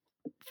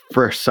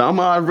 for some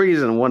odd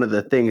reason, one of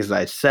the things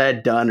I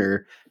said, done,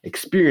 or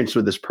experienced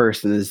with this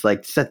person is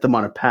like set them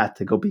on a path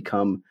to go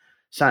become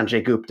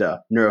Sanjay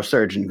Gupta,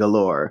 neurosurgeon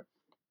galore.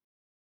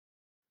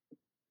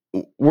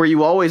 Were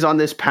you always on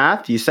this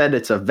path? You said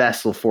it's a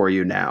vessel for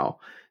you now.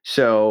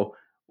 So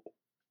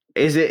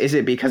is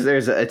it because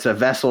it's a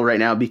vessel right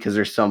now because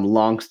there's some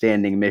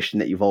long-standing mission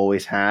that you've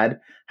always had?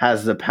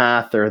 Has the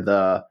path or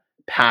the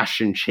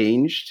passion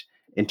changed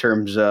in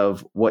terms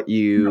of what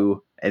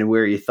you and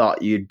where you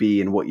thought you'd be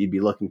and what you'd be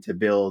looking to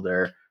build,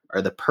 or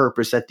the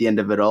purpose at the end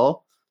of it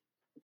all?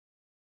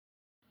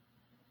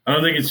 I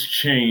don't think it's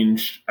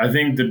changed. I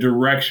think the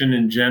direction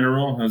in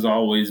general has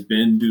always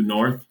been due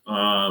north.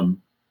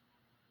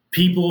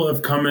 People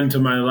have come into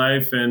my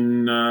life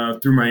and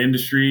through my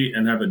industry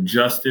and have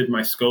adjusted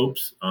my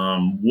scopes.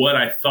 What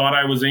I thought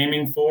I was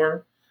aiming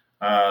for,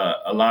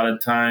 a lot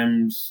of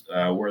times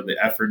where the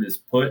effort is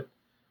put,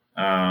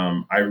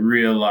 I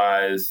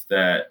realized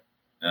that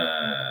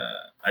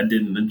I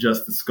didn't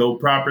adjust the scope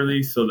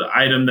properly. So the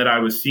item that I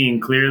was seeing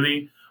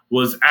clearly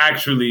was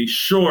actually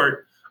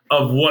short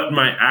of what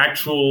my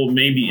actual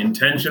maybe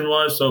intention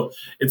was. So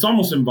it's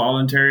almost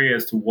involuntary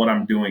as to what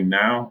I'm doing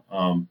now.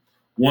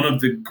 One of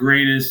the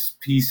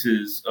greatest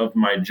pieces of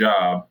my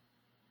job,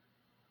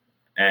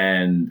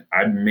 and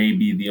I may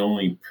be the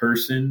only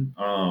person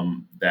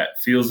that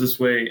feels this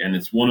way, and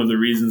it's one of the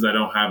reasons I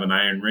don't have an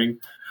iron ring,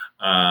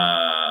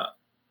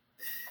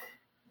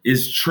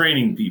 is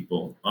training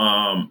people.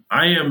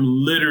 I am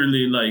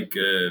literally like,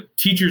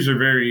 teachers are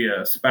very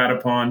spat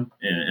upon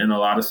in a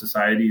lot of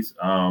societies.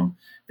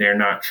 They're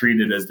not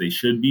treated as they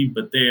should be,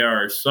 but they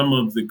are some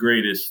of the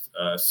greatest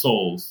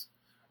souls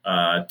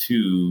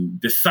to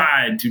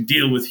decide to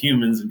deal with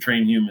humans and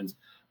train humans.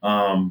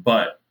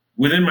 But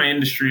within my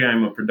industry,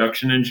 I'm a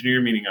production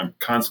engineer, meaning I'm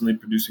constantly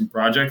producing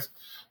projects.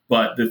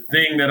 But the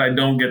thing that I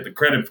don't get the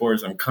credit for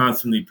is I'm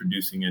constantly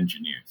producing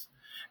engineers.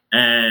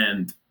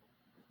 And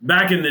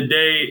back in the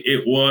day,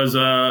 it was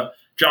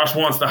Josh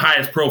wants the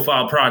highest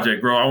profile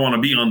project, bro. I want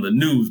to be on the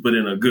news, but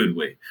in a good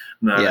way,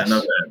 not in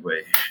a bad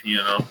way,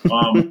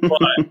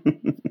 But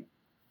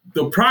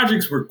the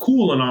projects were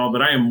cool and all,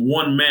 but I am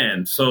one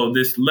man. So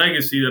this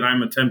legacy that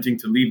I'm attempting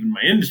to leave in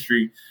my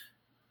industry,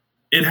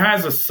 it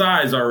has a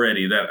size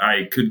already that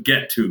I could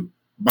get to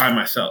by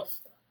myself.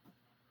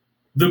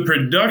 The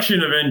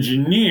production of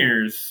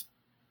engineers,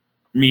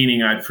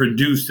 meaning I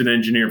produced an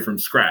engineer from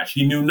scratch.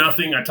 He knew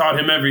nothing. I taught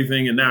him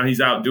everything, and now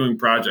he's out doing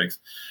projects,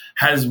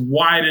 has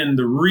widened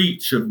the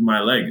reach of my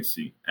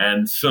legacy.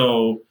 And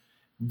so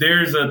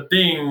there's a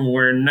thing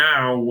where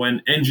now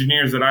when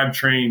engineers that I've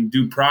trained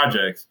do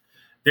projects,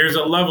 there's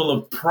a level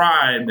of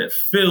pride that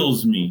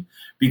fills me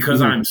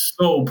because I'm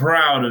so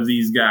proud of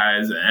these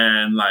guys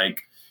and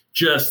like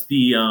just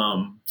the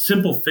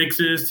simple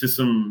fixes to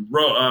some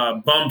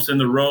bumps in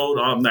the road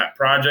on that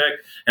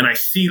project. And I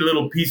see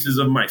little pieces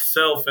of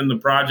myself in the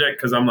project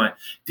because I'm like,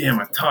 damn,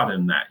 I taught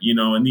him that,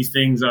 and these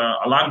things, a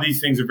lot of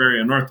these things are very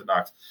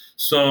unorthodox.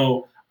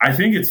 So I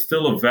think it's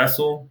still a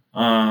vessel.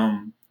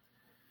 I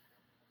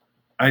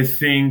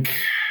think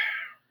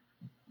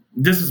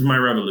this is my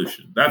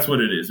revolution. That's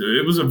what it is.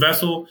 It was a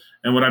vessel.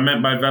 And what I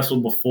meant by vessel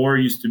before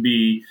used to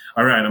be,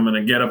 all right, I'm going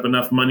to get up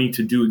enough money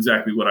to do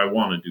exactly what I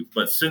want to do.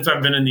 But since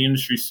I've been in the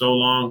industry so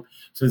long,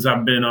 since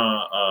I've been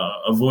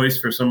a voice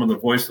for some of the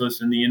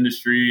voiceless in the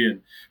industry and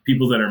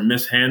people that are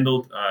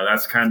mishandled,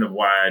 that's kind of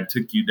why I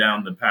took you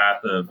down the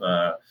path of,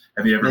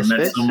 have you ever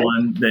met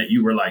someone that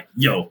you were like,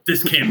 yo,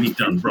 this can't be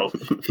done, bro.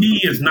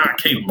 He is not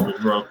capable,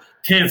 bro.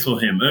 Cancel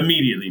him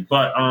immediately.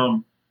 But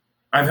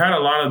I've had a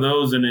lot of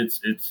those, and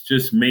it's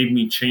just made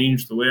me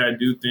change the way I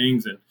do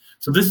things. And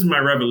So this is my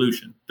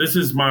revolution. This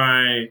is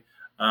my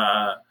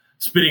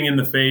spitting in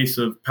the face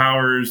of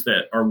powers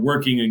that are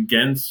working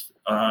against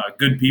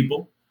good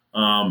people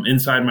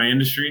inside my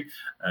industry.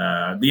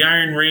 The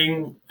Iron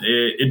Ring,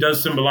 it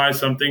does symbolize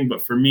something,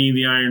 but for me,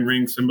 the Iron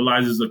Ring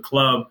symbolizes a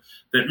club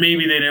that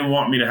maybe they didn't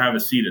want me to have a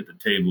seat at the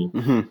table.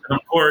 Mm-hmm. And of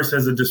course,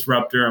 as a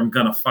disruptor, I'm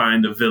going to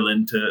find a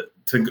villain to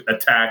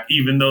attack,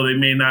 even though they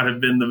may not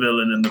have been the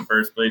villain in the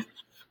first place.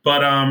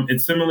 But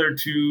it's similar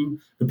to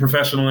the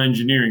professional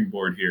engineering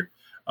board here.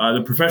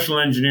 The professional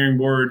engineering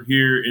board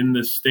here in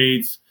the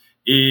States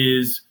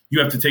is you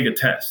have to take a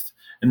test.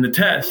 And the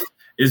test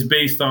is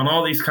based on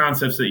all these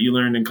concepts that you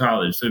learned in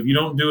college. So if you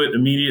don't do it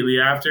immediately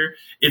after,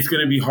 it's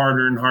going to be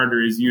harder and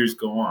harder as years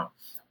go on.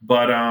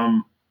 But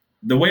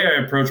the way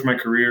I approach my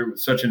career with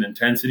such an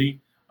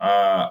intensity,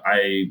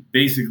 I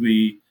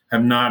basically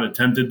have not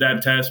attempted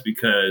that test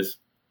because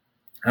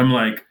I'm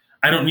like,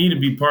 I don't need to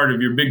be part of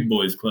your big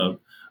boys club.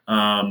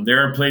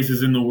 There are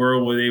places in the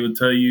world where they would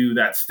tell you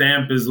that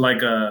stamp is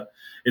like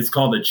it's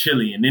called a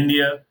chili. In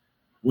India,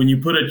 when you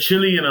put a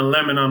chili and a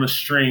lemon on a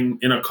string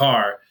in a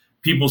car,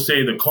 people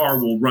say the car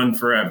will run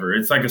forever.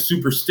 It's like a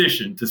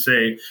superstition to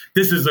say,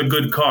 this is a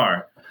good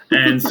car.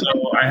 And so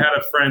I had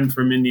a friend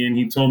from India and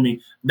he told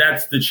me,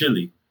 that's the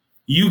chili.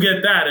 You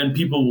get that and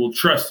people will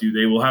trust you.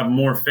 They will have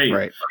more faith.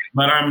 Right.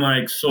 But I'm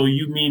like, so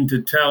you mean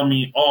to tell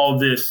me all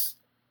this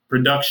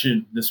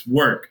production, this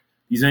work,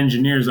 these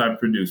engineers I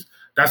produce,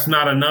 that's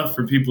not enough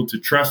for people to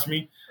trust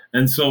me?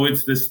 And so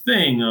it's this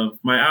thing of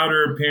my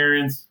outer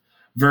appearance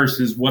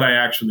versus what I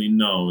actually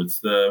know. It's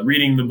the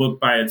reading the book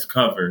by its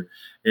cover.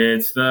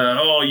 It's the,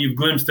 oh, you've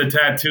glimpsed a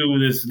tattoo.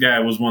 This guy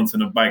was once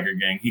in a biker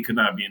gang. He could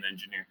not be an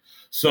engineer.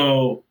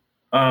 So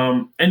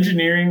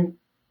engineering,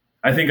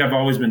 I think I've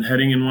always been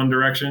heading in one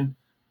direction,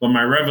 but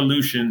my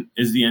revolution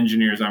is the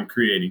engineers I'm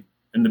creating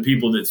and the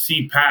people that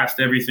see past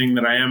everything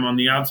that I am on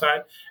the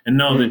outside and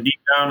know that deep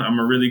down I'm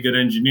a really good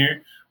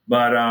engineer.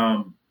 But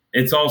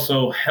it's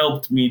also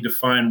helped me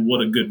define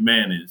what a good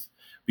man is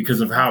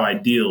because of how I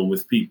deal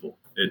with people.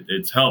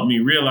 It's helped me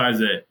realize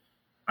that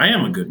I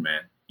am a good man.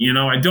 You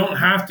know, I don't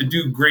have to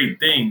do great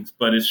things,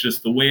 but it's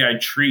just the way I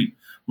treat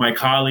my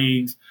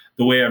colleagues,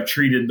 the way I've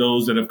treated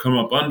those that have come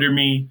up under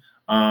me.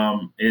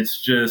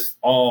 It's just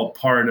all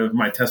part of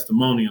my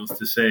testimonials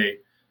to say,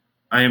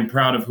 I am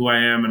proud of who I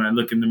am. And I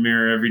look in the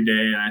mirror every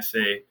day and I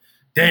say,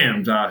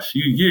 damn, Josh,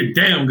 you're a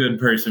damn good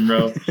person,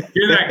 bro.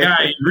 You're that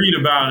guy you read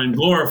about and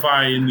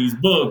glorify in these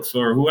books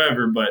or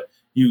whoever, but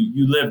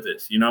you live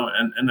this, you know?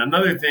 And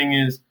another thing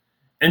is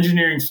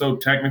engineering's so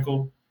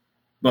technical,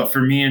 but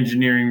for me,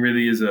 engineering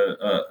really is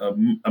a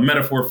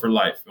metaphor for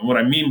life. And what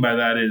I mean by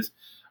that is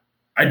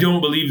I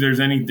don't believe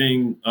there's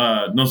anything,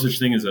 no such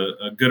thing as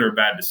a good or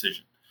bad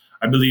decision.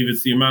 I believe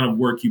it's the amount of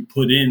work you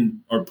put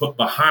in or put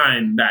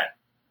behind that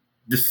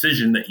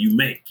decision that you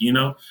make, you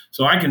know?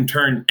 So I can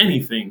turn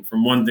anything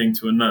from one thing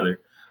to another.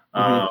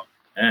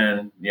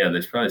 And yeah,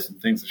 there's probably some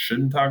things I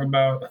shouldn't talk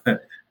about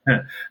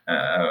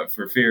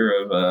for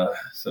fear of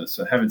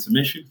so having some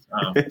issues.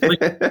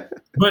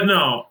 But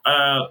no,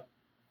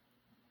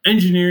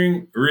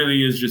 engineering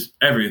really is just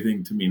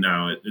everything to me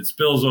now. It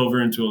spills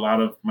over into a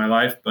lot of my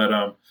life,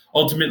 but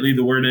ultimately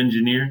the word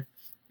engineer,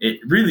 it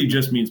really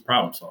just means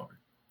problem solver.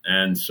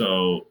 And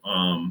so,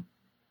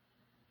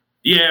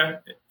 yeah,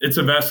 it's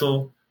a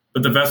vessel,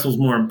 but the vessel's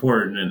more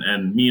important,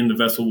 and me and the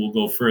vessel will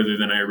go further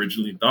than I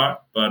originally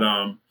thought. But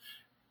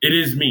it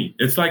is me.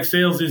 It's like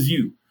sales is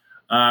you.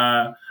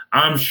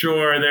 I'm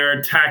sure there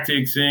are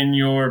tactics in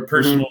your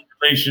personal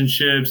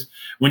relationships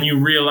when you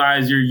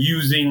realize you're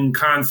using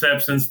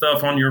concepts and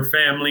stuff on your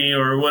family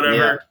or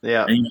whatever.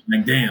 Yeah. And you're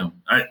like, damn,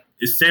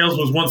 sales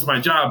was once my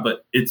job,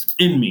 but it's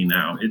in me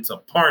now. It's a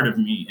part of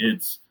me.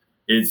 It's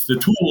the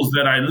tools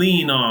that I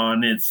lean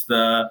on. It's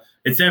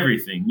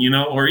everything, you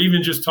know, or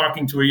even just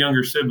talking to a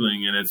younger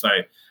sibling and it's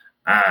like,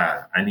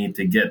 I need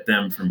to get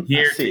them from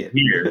here to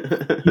here,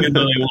 even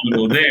though they want to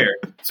go there.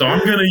 So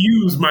I'm going to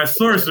use my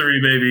sorcery,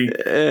 baby,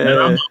 and I'm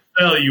going to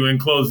tell you and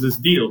close this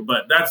deal.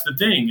 But that's the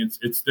thing.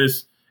 It's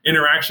this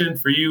interaction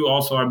for you.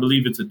 Also, I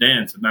believe it's a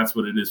dance, and that's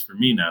what it is for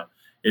me now.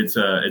 It's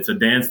a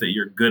dance that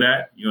you're good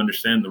at. You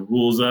understand the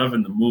rules of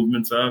and the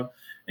movements of,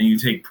 and you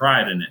take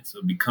pride in it. So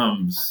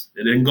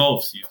it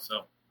engulfs you.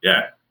 So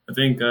yeah, I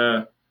think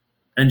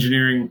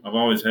engineering, I've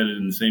always headed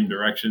in the same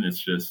direction.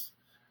 It's just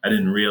I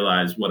didn't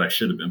realize what I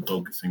should have been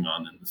focusing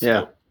on in the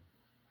scope.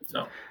 Yeah.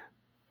 So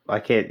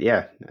I can't.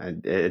 Yeah.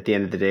 At the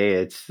end of the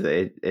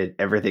day,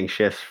 everything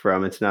shifts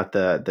from it's not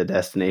the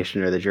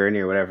destination or the journey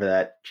or whatever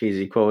that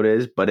cheesy quote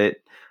is, but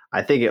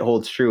I think it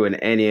holds true in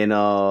any and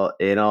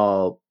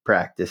all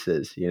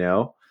practices. You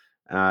know,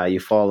 you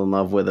fall in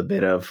love with a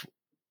bit of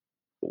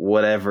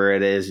whatever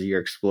it is you're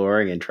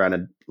exploring and trying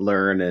to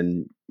learn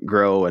and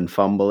grow and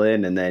fumble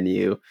in, and then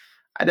you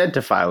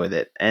identify with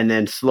it, and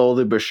then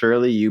slowly but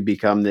surely you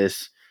become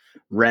this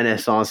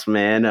Renaissance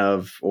man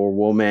or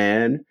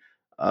woman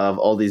of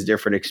all these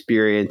different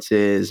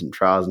experiences and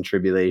trials and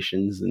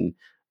tribulations,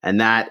 and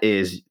that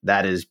is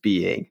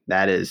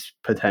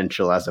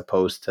potential as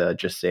opposed to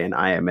just saying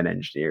I am an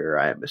engineer or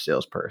I am a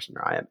salesperson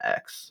or I am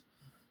X.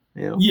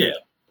 You know? Yeah,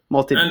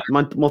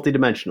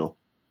 multi-dimensional.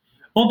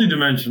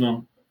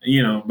 Multi-dimensional,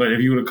 but if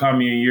you would have caught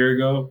me a year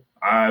ago,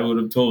 I would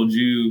have told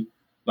you,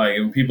 like,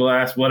 when people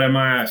ask, what am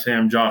I say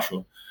I'm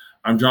Joshua.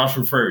 I'm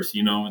Joshua first,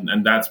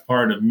 and that's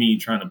part of me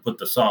trying to put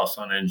the sauce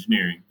on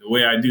engineering. The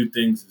way I do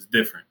things is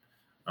different.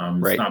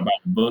 It's not by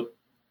the book.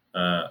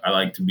 I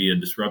like to be a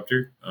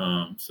disruptor.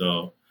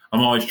 So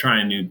I'm always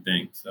trying new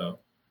things. So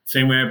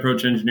same way I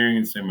approach engineering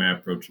and same way I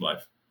approach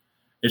life.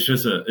 It's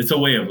just it's a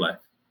way of life.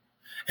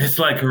 It's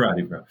like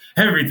karate, bro.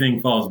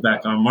 Everything falls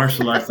back on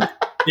martial arts.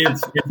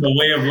 It's a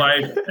way of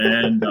life.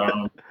 And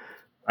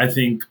I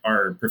think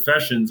our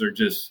professions are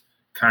just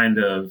kind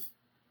of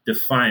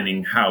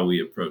defining how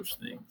we approach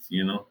things,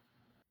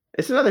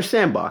 It's another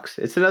sandbox.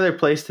 It's another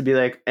place to be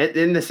like,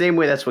 in the same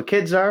way that's what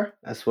kids are.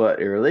 That's what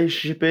your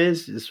relationship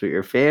is. That's what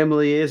your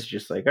family is.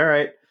 Just like, all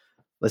right,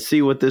 let's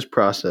see what this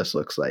process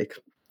looks like.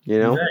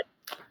 Exactly.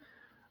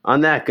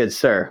 On that, good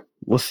sir,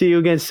 we'll see you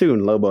again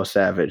soon, Lobo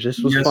Savage. This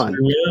was fun.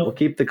 We'll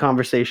keep the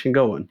conversation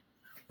going.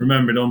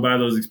 Remember, don't buy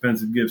those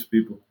expensive gifts,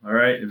 people. All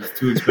right? If it's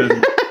too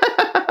expensive,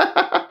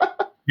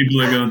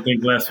 people are going to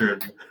think lesser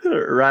of you.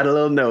 Write a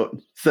little note.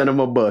 Send them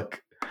a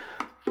book.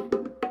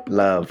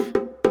 Love.